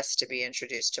introduced, blessed to be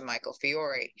introduced to Michael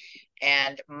Fiore.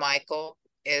 And Michael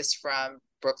is from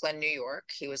Brooklyn, New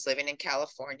York. He was living in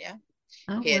California.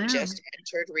 Oh, He had wow. just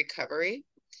entered recovery.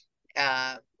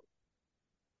 Uh,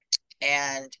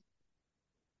 and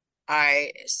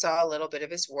I saw a little bit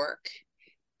of his work,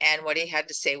 and what he had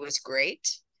to say was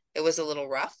great. It was a little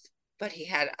rough, but he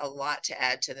had a lot to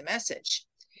add to the message.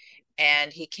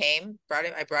 And he came,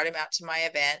 I brought him out to my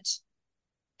event,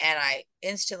 and I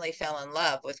instantly fell in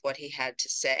love with what he had to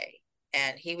say.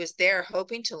 And he was there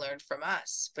hoping to learn from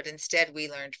us, but instead we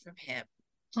learned from him.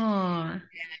 Oh,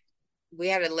 We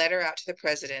had a letter out to the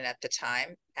president at the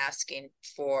time asking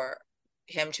for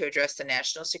him to address the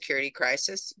national security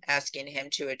crisis, asking him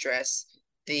to address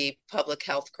the public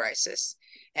health crisis.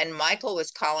 And Michael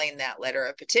was calling that letter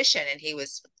a petition, and he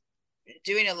was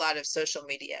doing a lot of social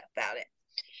media about it.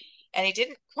 And he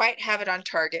didn't quite have it on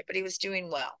target, but he was doing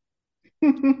well.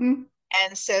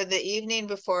 And so the evening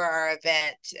before our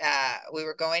event, we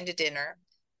were going to dinner,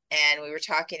 and we were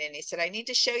talking, and he said, I need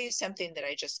to show you something that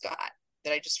I just got,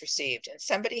 that I just received. And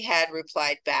somebody had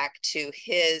replied back to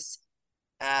his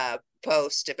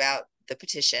post about the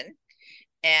petition.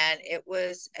 And it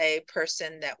was a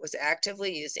person that was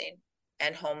actively using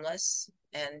and homeless.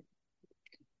 And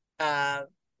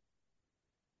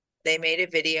they made a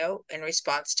video in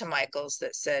response to Michael's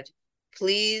that said,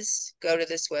 please go to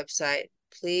this website.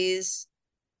 Please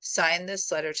sign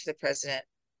this letter to the president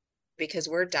because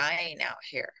we're dying out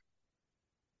here.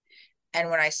 And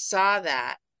when I saw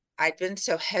that, I'd been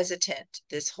so hesitant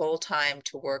this whole time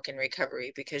to work in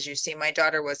recovery because you see, my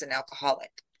daughter was an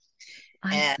alcoholic.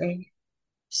 I And see.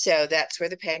 so that's where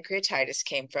the pancreatitis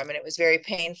came from. And it was very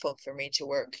painful for me to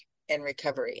work in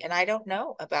recovery. And I don't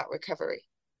know about recovery.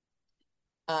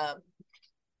 Um,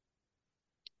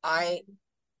 I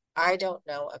I don't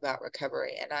know about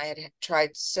recovery. And I had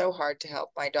tried so hard to help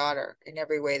my daughter in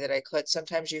every way that I could.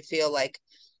 Sometimes you feel like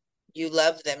you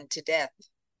love them to death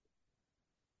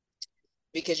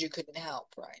because you couldn't help,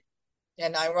 right?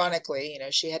 And ironically, you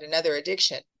know, she had another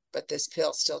addiction, but this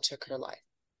pill still took her life.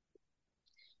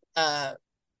 Uh,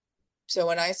 so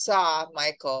when I saw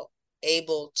Michael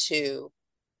able to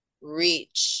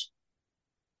reach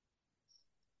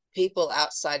people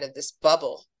outside of this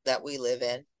bubble that we live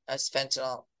in as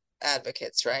fentanyl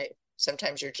advocates, right?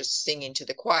 Sometimes you're just singing to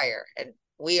the choir, and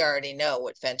we already know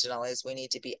what fentanyl is. We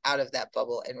need to be out of that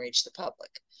bubble and reach the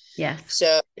public. Yes.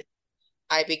 So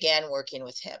I began working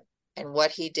with him, and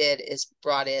what he did is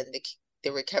brought in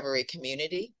the recovery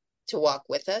community to walk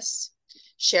with us,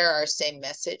 share our same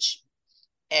message,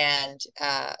 and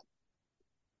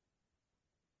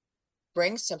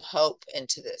bring some hope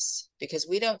into this, because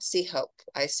we don't see hope.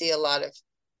 I see a lot of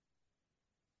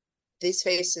these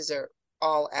faces are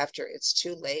all after it's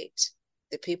too late.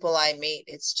 The people I meet,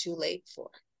 it's too late for.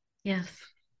 Yes.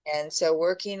 And so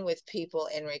working with people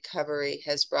in recovery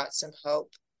has brought some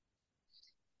hope.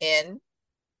 in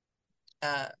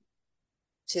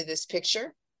to this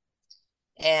picture,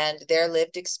 and their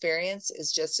lived experience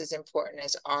is just as important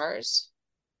as ours.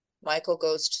 Michael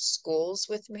goes to schools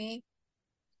with me.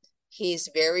 He's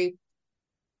very,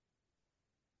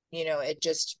 it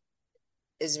just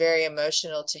is very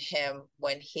emotional to him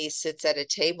when he sits at a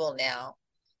table now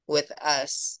with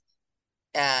us,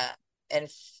 and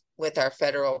with our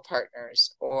federal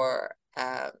partners, or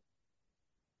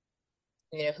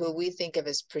who we think of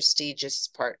as prestigious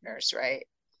partners, right?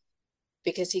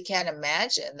 Because he can't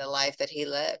imagine the life that he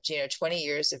lived, 20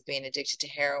 years of being addicted to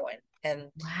heroin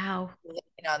and Wow.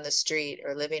 living on the street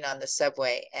or living on the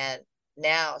subway, and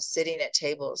now sitting at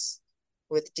tables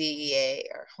with DEA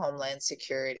or Homeland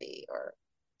Security, or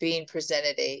being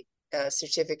presented a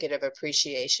certificate of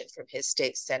appreciation from his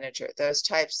state senator, those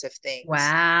types of things.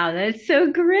 Wow, that's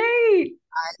so great.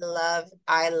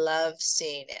 I love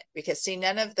seeing it, because see,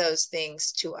 none of those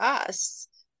things to us,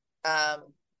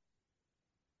 um,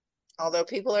 although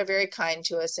people are very kind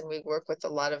to us and we work with a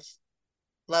lot of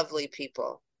lovely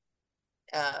people,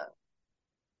 uh,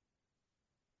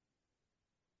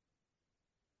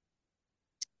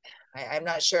 I'm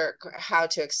not sure how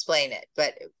to explain it,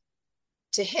 but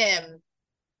to him,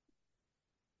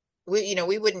 we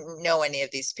wouldn't know any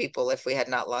of these people if we had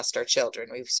not lost our children.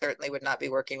 We certainly would not be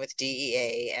working with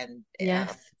DEA and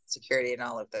Yes. security and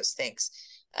all of those things.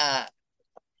 Uh,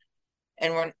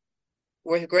 and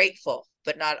we're grateful,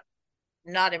 but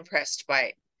not impressed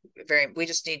by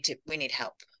we need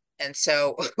help. And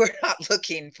so we're not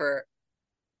looking for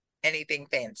anything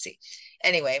fancy.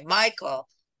 Anyway, Michael,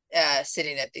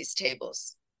 sitting at these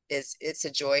tables, it's a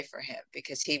joy for him,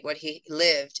 because what he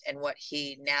lived and what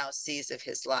he now sees of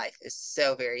his life is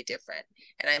so very different.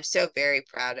 And I'm so very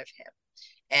proud of him,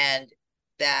 and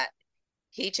that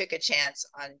he took a chance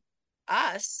on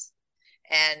us,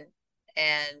 and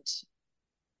and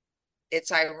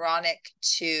it's ironic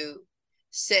to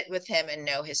sit with him and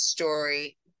know his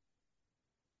story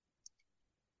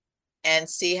and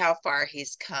see how far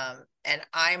he's come. And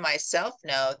I myself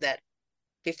know that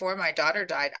before my daughter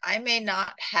died, I may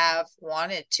not have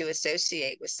wanted to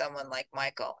associate with someone like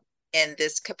Michael in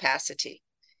this capacity.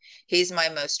 He's my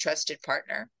most trusted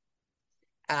partner,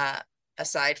 uh,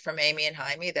 aside from Amy and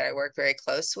Jaime, that I work very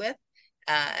close with,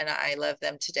 and I love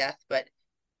them to death. But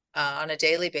on a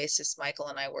daily basis, Michael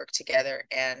and I work together,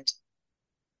 and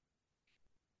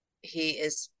he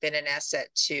has been an asset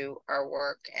to our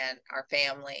work and our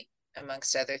family,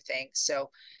 amongst other things. So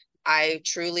I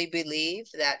truly believe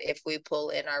that if we pull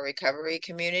in our recovery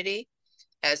community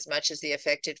as much as the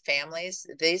affected families,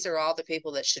 these are all the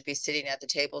people that should be sitting at the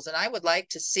tables. And I would like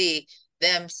to see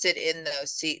them sit in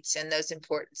those seats, in those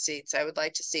important seats. I would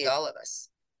like to see all of us,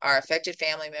 our affected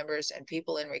family members and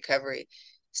people in recovery,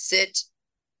 sit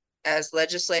as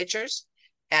legislators,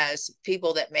 as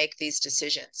people that make these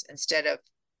decisions, instead of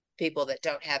people that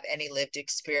don't have any lived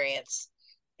experience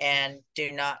and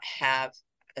do not have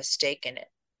a stake in it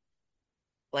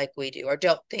like we do, or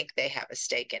don't think they have a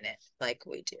stake in it like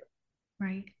we do.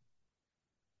 Right.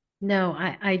 No,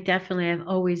 I definitely have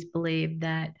always believed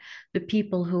that the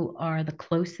people who are the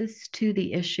closest to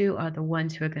the issue are the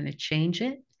ones who are going to change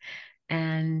it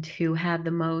and who have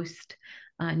the most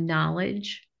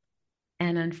knowledge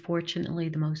and unfortunately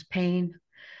the most pain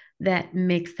that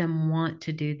makes them want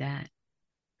to do that.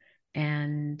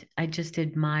 And I just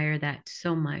admire that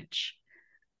so much.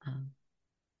 Um,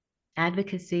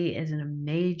 Advocacy is a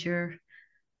major,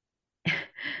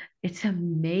 it's a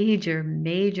major,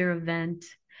 major event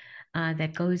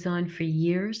that goes on for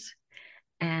years,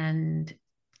 and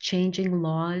changing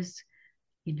laws,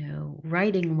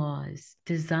 writing laws,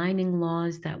 designing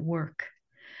laws that work,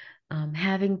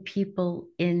 having people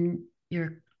in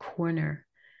your corner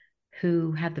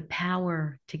who have the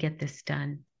power to get this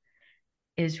done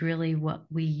is really what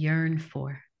we yearn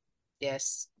for,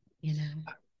 Yes. you know.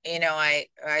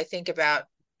 I think about,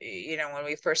 when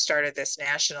we first started this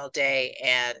national day,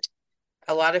 and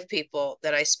a lot of people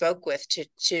that I spoke with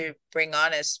to bring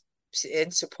on as in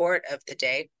support of the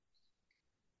day,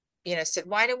 said,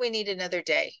 why do we need another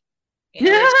day? We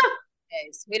have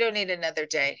days. We don't need another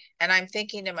day. And I'm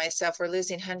thinking to myself, we're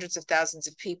losing hundreds of thousands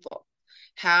of people.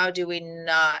 How do we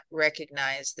not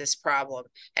recognize this problem?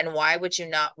 And why would you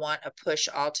not want a push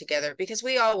altogether? Because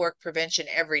we all work prevention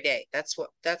every day. That's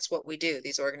what we do,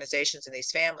 these organizations and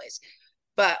these families.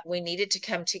 But we needed to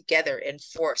come together in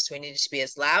force. We needed to be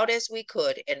as loud as we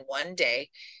could in one day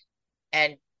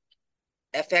and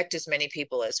affect as many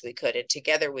people as we could. And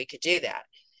together we could do that.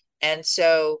 And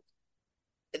so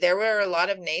there were a lot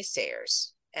of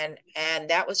naysayers, and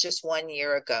that was just 1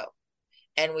 year ago.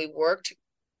 And we worked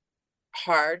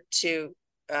hard to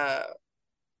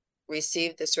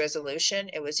received this resolution.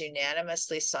 It was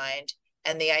unanimously signed.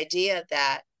 And the idea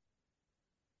that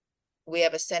we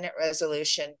have a Senate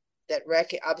resolution that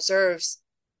observes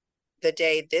the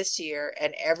day this year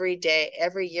and every day,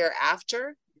 every year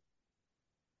after,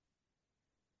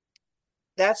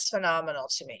 that's phenomenal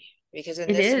to me. Because in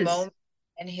It this is. moment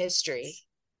in history,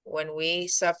 when we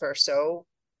suffer so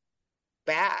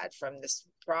bad from this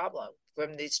problem,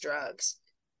 from these drugs,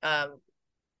 um,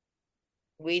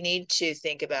 we need to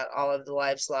think about all of the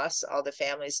lives lost, all the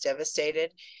families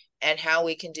devastated, and how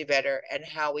we can do better and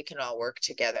how we can all work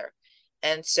together.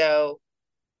 And so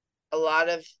a lot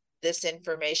of this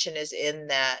information is in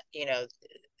that, in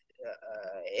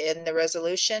the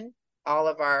resolution, all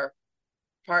of our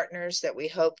partners that we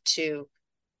hope to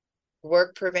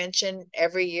work prevention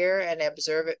every year and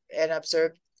observe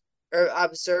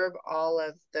all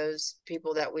of those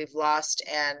people that we've lost,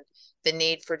 and the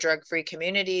need for drug-free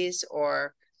communities,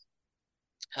 or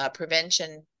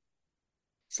prevention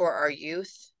for our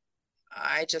youth.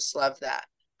 I just love that.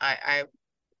 I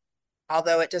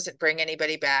although it doesn't bring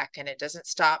anybody back and it doesn't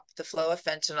stop the flow of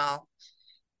fentanyl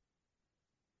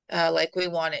like we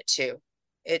want it to,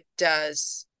 it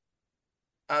does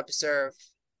observe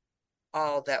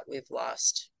all that we've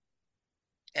lost.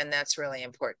 And that's really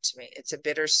important to me. It's a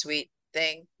bittersweet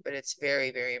thing, but it's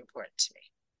very, very important to me.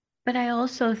 But I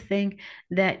also think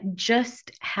that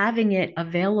just having it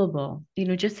available,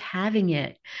 just having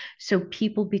it so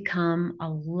people become a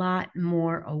lot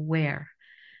more aware,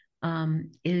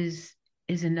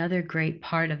 is another great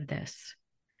part of this.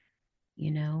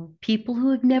 People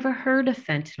who have never heard of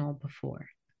fentanyl before,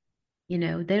 they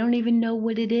don't even know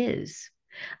what it is.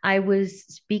 I was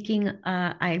speaking,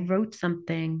 I wrote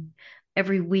something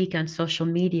every week on social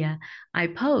media. I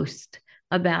post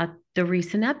about the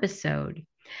recent episode,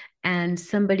 and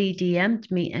somebody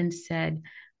DM'd me and said,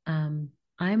 um,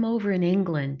 I'm over in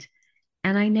England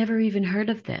and I never even heard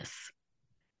of this,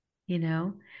 you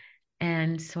know?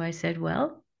 And so I said,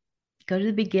 well, go to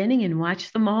the beginning and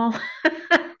watch them all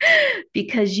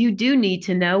because you do need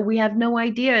to know. We have no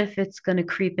idea if it's going to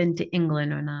creep into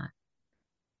England or not.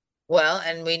 Well,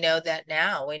 and we know that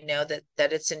now. We know that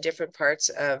it's in different parts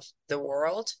of the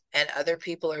world and other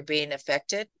people are being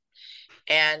affected.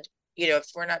 And, if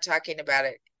we're not talking about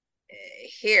it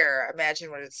here, imagine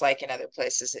what it's like in other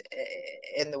places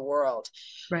in the world.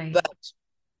 Right. But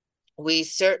we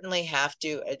certainly have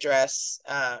to address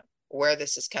where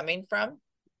this is coming from.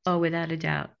 Oh, without a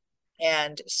doubt.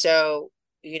 And so,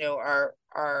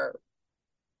 are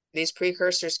these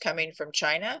precursors coming from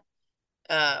China?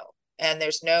 Uh, and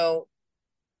there's no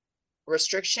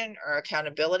restriction or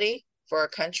accountability for a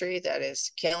country that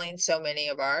is killing so many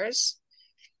of ours.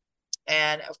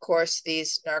 And of course,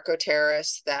 these narco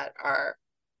terrorists that are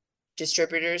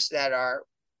distributors that are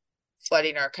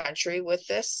flooding our country with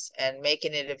this and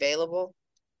making it available,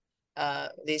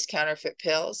 these counterfeit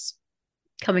pills.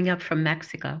 Coming up from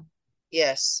Mexico.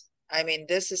 Yes. I mean,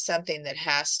 this is something that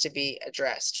has to be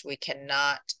addressed. We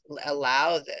cannot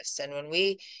allow this. And when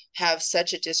we have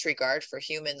such a disregard for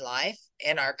human life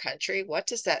in our country, what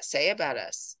does that say about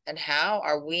us? And how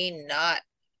are we not?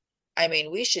 I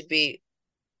mean, we should be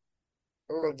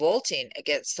revolting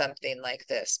against something like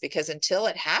this, because until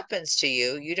it happens to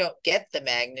you, you don't get the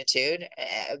magnitude.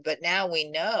 But now we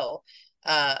know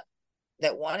that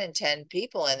 1 in 10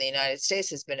 people in the United States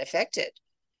has been affected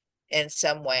in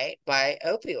some way by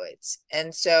opioids.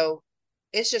 And so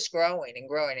it's just growing and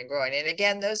growing and growing. And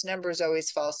again, those numbers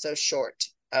always fall so short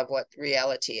of what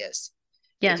reality is,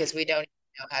 because Yes. we don't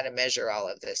know how to measure all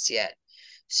of this yet.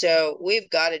 So we've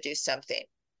got to do something.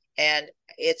 And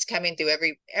it's coming through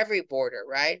every border,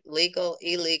 right? Legal,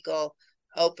 illegal,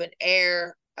 open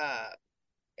air.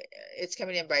 It's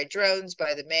coming in by drones,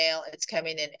 by the mail. It's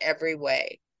coming in every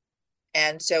way.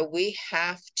 And so we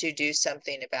have to do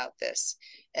something about this.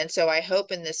 And so I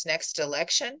hope in this next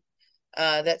election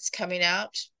that's coming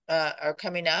out or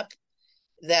coming up,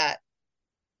 that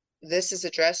this is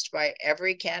addressed by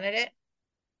every candidate.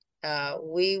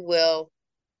 We will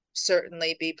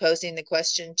certainly be posing the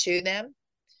question to them,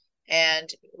 and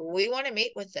we want to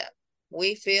meet with them.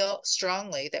 We feel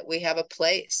strongly that we have a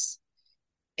place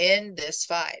in this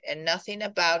fight, and nothing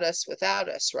about us without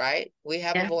us, right? We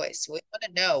have a Yeah. voice. We want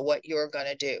to know what you're going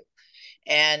to do.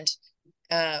 And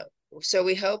so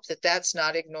we hope that that's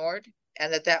not ignored,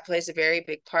 and that plays a very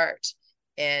big part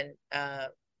in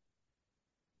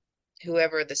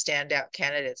whoever the standout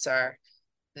candidates are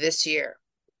this year.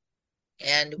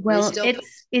 And we Well, still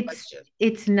put question.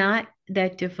 it's not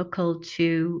that difficult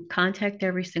to contact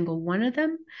every single one of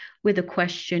them with a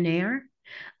questionnaire.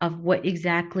 of what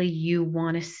exactly you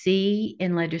want to see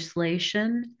in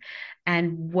legislation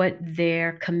and what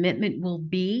their commitment will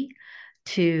be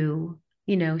to,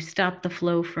 stop the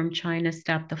flow from China,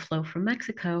 stop the flow from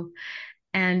Mexico.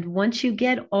 And once you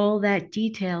get all that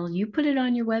detail, you put it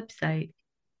on your website.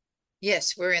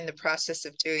 Yes, we're in the process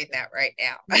of doing that right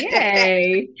now.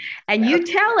 Yay. And So you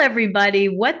tell everybody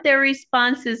what their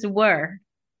responses were.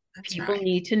 that's People right.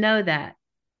 need to know that.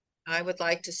 I would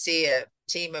like to see a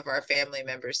team of our family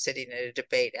members sitting at a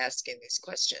debate asking these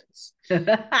questions.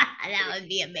 That would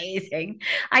be amazing.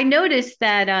 I noticed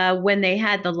that when they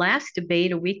had the last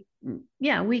debate a week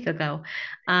ago,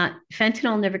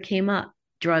 fentanyl never came up.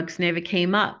 Drugs never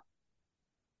came up.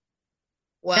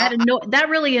 Well, That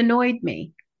really annoyed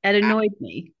me. That I, annoyed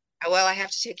me. well, I have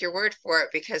to take your word for it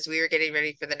because we were getting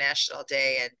ready for the National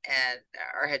Day and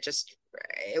or had just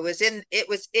it was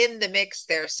in the mix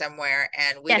there somewhere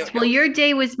and we Yes, don't well, know. your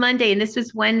day was Monday and this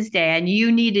was Wednesday, and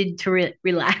you needed to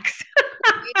relax.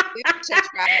 We were still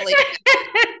traveling.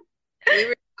 We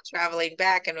were traveling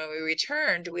back, and when we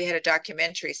returned, we had a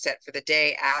documentary set for the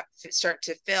day start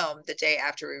to film the day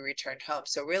after we returned home.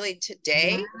 So really,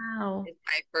 today Wow. is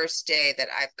my first day that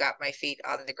I've got my feet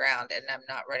on the ground and I'm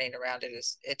not running around in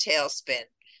a tailspin.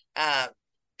 Um,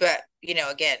 but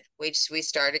again, we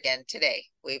start again today.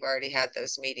 We've already had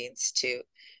those meetings to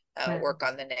Wow. work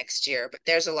on the next year. But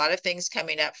there's a lot of things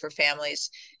coming up for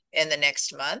families in the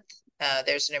next month.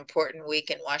 There's an important week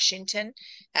in Washington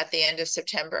at the end of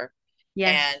September,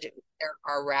 Yes. and there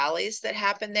are rallies that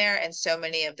happen there, and so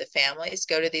many of the families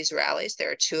go to these rallies.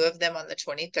 There are two of them on the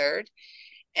 23rd.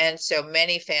 And so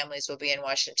many families will be in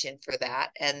Washington for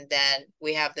that. And then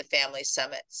we have the family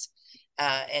summits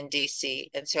in DC.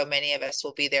 And so many of us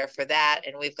will be there for that.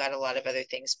 And we've got a lot of other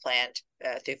things planned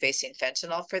through Facing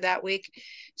Fentanyl for that week.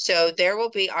 So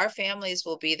our families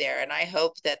will be there. And I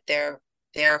hope that they're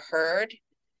heard.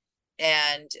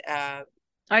 And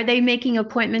Are they making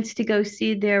appointments to go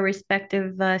see their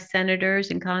respective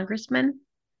senators and congressmen?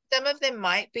 some of them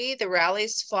might be. The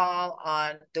rallies fall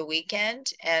on the weekend.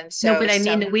 And No, so but I mean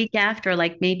some the week after,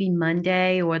 like maybe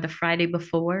Monday or the Friday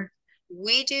before.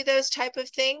 we do those type of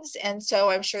things, and so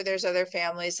I'm sure there's other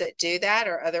families that do that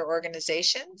or other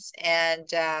organizations, and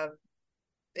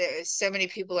so many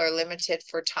people are limited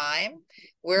for time.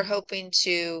 We're hoping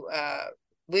to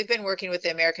we've been working with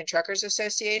the American Truckers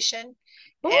Association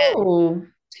and Oh,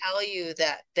 tell you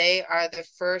that they are the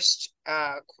first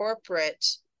corporate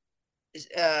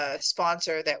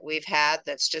sponsor that we've had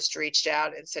that's just reached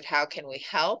out and said, how can we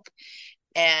help?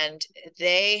 And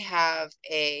they have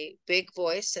a big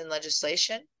voice in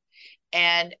legislation.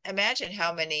 And imagine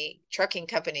how many trucking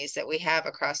companies that we have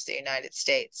across the United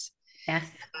States. yes.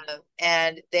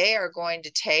 And they are going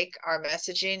to take our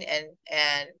messaging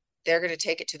and they're going to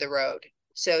take it to the road.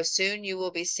 So soon you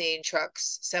will be seeing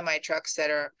trucks, semi trucks that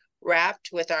are wrapped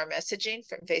with our messaging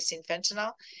from Facing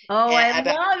Fentanyl Oh, and I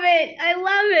about love it. I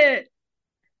love it.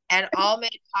 and all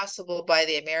made possible by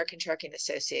the American Trucking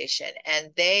Association.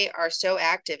 And they are so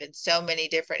active in so many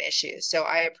different issues. So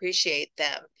I appreciate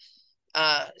them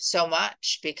so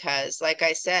much because, like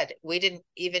I said, we didn't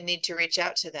even need to reach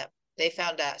out to them. They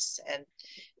found us,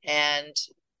 and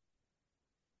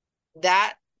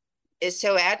that is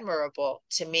so admirable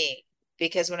to me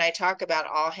because when I talk about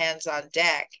all hands on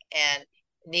deck and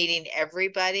needing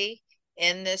everybody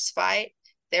in this fight,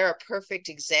 they're a perfect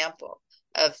example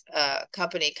of a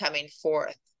company coming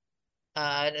forth,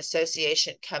 an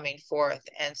association coming forth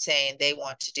and saying they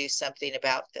want to do something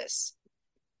about this.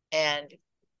 And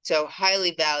so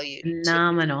highly valued to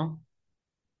Phenomenal.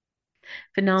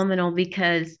 Phenomenal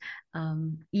because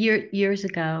years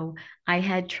ago, I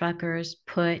had truckers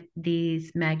put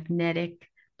these magnetic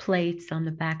plates on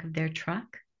the back of their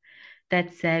truck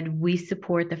that said, "We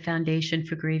support the Foundation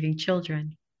for Grieving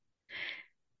Children."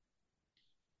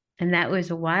 And that was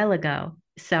a while ago.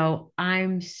 So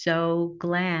I'm so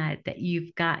glad that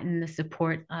you've gotten the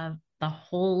support of the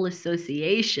whole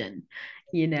association,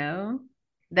 you know?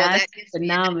 well, That's that gives me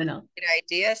another phenomenal. good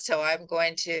idea. So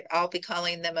I'll be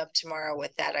calling them up tomorrow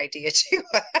with that idea too.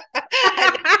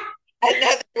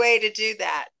 Another way to do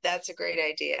that. That's a great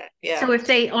idea. Yeah. So if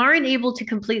they aren't able to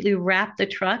completely wrap the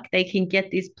truck, they can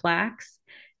get these plaques.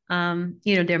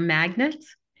 They're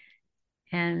magnets,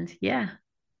 and yeah,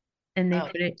 and they Oh,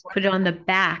 put it on the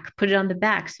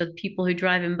back, so the people who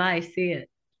driving by see it.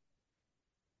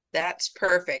 that's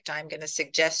perfect. I'm going to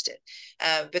suggest it.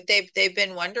 But they've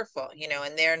been wonderful,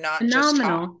 and they're not just talk.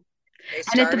 Phenomenal. They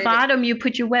And at the started. bottom, you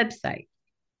put your website.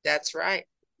 That's right.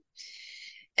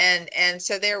 And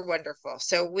so they're wonderful.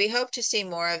 So we hope to see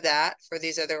more of that for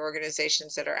these other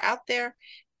organizations that are out there,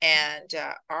 and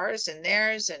ours and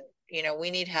theirs, and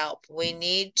we need help. We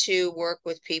need to work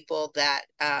with people that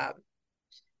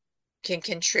can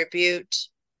contribute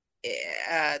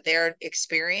their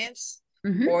experience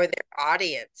Hmm. or their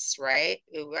audience, right?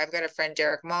 I've got a friend,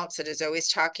 Derek Maltz, that is always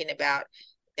talking about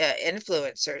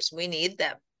influencers. We need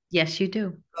them. Yes, you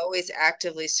do. Always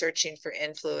actively searching for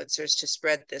influencers to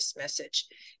spread this message,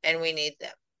 and we need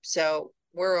them. So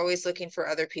we're always looking for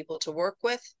other people to work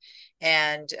with,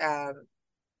 and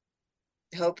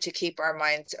hope to keep our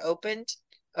minds open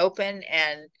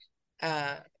and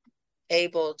uh,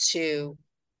 able to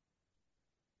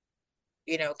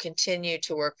continue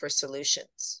to work for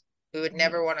solutions. We would Right.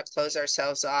 never want to close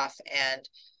ourselves off and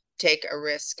take a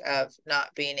risk of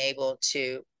not being able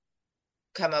to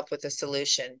come up with a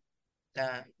solution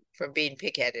uh, from being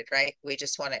pig-headed, right? We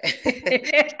just want to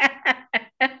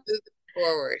move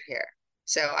forward here.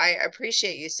 So I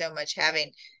appreciate you so much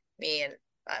having me and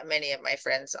many of my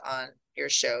friends on your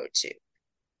show to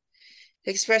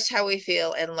express how we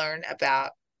feel and learn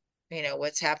about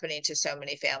what's happening to so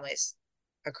many families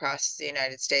across the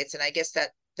United States. And I guess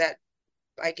that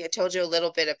I told you a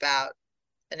little bit about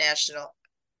the national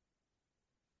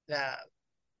uh,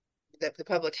 the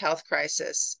public health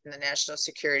crisis and the national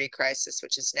security crisis,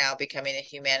 which is now becoming a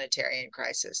humanitarian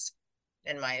crisis,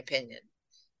 in my opinion,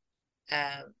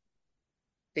 um,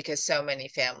 because so many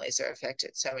families are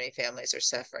affected, so many families are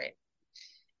suffering.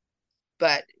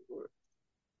 But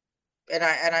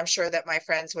I'm sure that my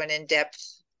friends went in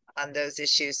depth on those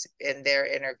issues in their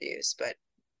interviews, but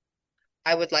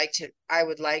I like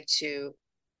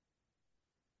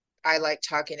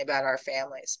talking about our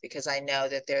families because I know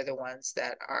that they're the ones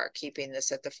that are keeping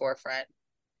this at the forefront,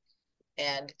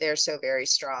 and they're so very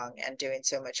strong and doing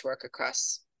so much work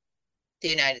across the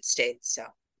United States. So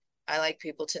I like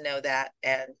people to know that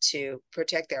and to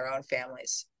protect their own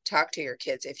families. Talk to your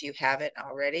kids if you haven't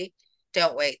already.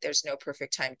 Don't wait. There's no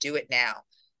perfect time. Do it now.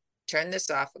 Turn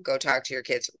this off and go talk to your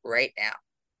kids right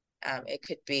now. It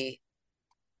could be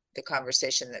the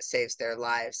conversation that saves their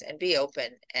lives, and be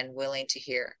open and willing to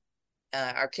hear.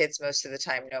 Our kids most of the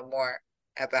time know more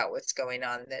about what's going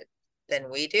on than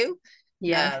we do.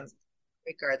 Yes.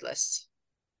 Regardless,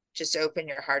 just open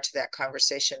your heart to that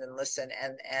conversation and listen,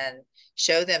 and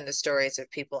show them the stories of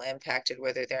people impacted,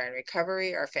 whether they're in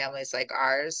recovery or families like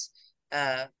ours,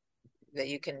 that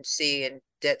you can see in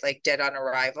Dead on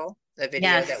Arrival, the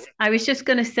video that Yes. I was just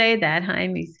going to say that,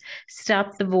 Jaime.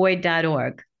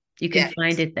 Stopthevoid.org. You can yeah,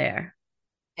 find it there.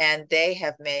 and they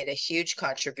have made a huge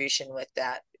contribution with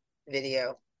that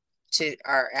video to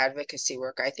our advocacy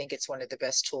work. I think it's one of the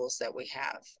best tools that we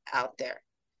have out there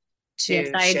Yes,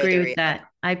 to I show agree the with reality. that.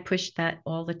 I push that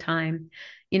all the time.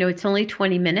 It's only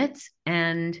 20 minutes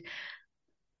and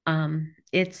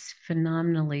it's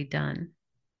phenomenally done.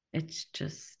 It's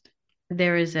just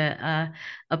there is a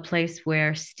place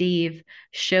where Steve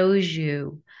shows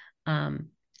you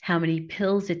how many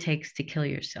pills it takes to kill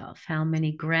yourself, how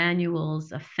many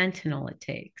granules of fentanyl it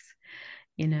takes,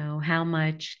 how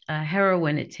much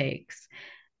heroin it takes,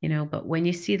 but when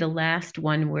you see the last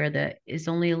one where the is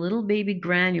only a little baby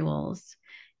granules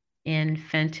in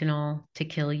fentanyl to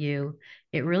kill you,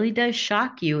 it really does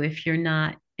shock you if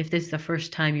this is the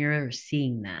first time you're ever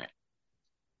seeing that.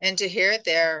 And to hear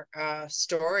their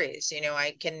stories,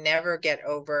 I can never get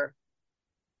over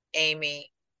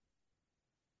Amy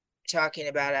talking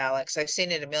about Alex. I've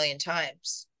seen it a million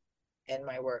times in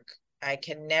my work. I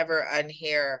can never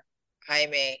unhear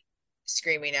Jaime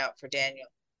screaming out for Daniel,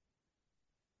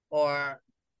 or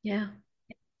Yeah.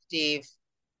 Steve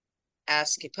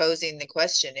posing the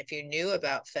question, if you knew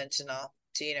about fentanyl,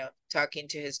 to talking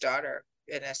to his daughter,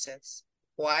 in essence,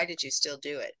 why did you still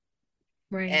do it?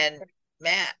 Right. And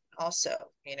Matt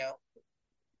also,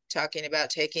 talking about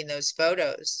taking those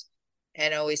photos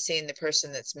and always seeing the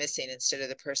person that's missing instead of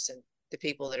the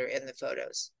people that are in the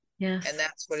photos. And Yes.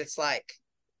 that's what it's like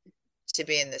to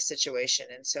be in this situation.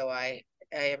 And so I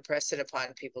impress it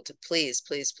upon people to please,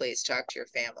 please, please talk to your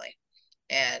family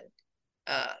and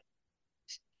uh,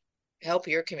 help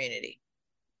your community.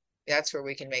 That's where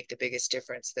we can make the biggest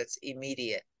difference. That's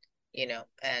immediate,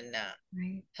 and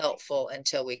Right. helpful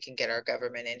until we can get our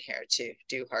government in here to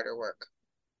do harder work.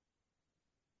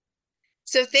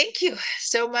 So thank you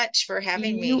so much for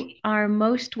having me. You are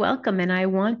most welcome. And I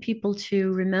want people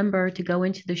to remember to go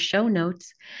into the show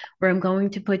notes where I'm going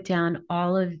to put down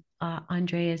all of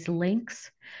Andrea's links,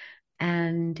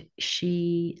 and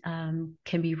she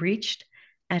can be reached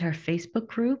at her Facebook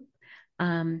group.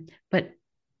 But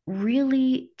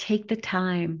really take the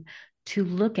time to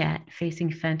look at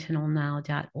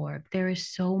facingfentanylnow.org. There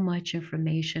is so much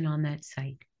information on that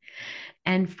site.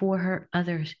 And for her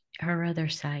other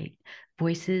site,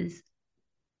 Voices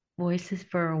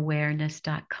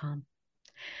voicesfораwareness.com.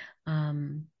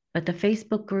 Um, but the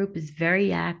Facebook group is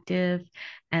very active,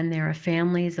 and there are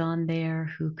families on there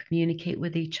who communicate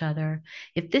with each other.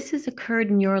 If this has occurred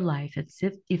in your life,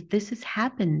 if this has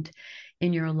happened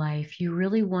in your life, you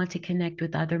really want to connect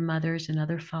with other mothers and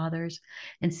other fathers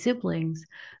and siblings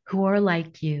who are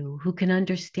like you, who can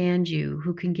understand you,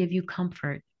 who can give you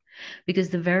comfort, because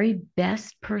the very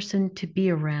best person to be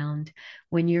around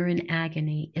when you're in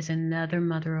agony is another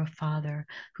mother or father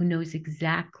who knows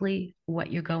exactly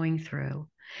what you're going through.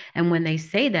 And when they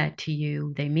say that to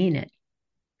you, they mean it.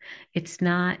 It's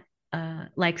not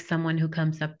like someone who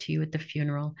comes up to you at the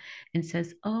funeral and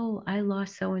says, "Oh, I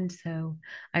lost so and so.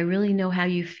 I really know how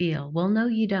you feel." Well, no,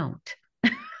 you don't.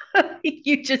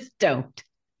 You just don't.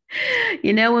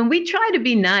 And we try to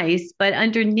be nice, but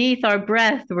underneath our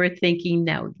breath, we're thinking,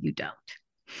 no, you don't.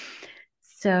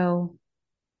 So,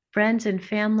 friends and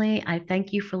family, I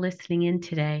thank you for listening in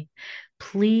today.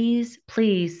 Please,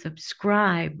 please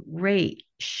subscribe, rate,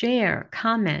 share,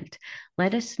 comment.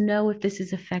 Let us know if this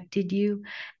has affected you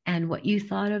and what you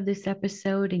thought of this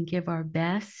episode, and give our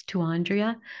best to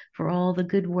Andrea for all the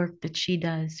good work that she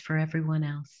does for everyone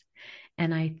else.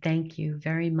 And I thank you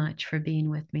very much for being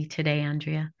with me today,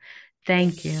 Andrea.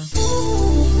 Thank you.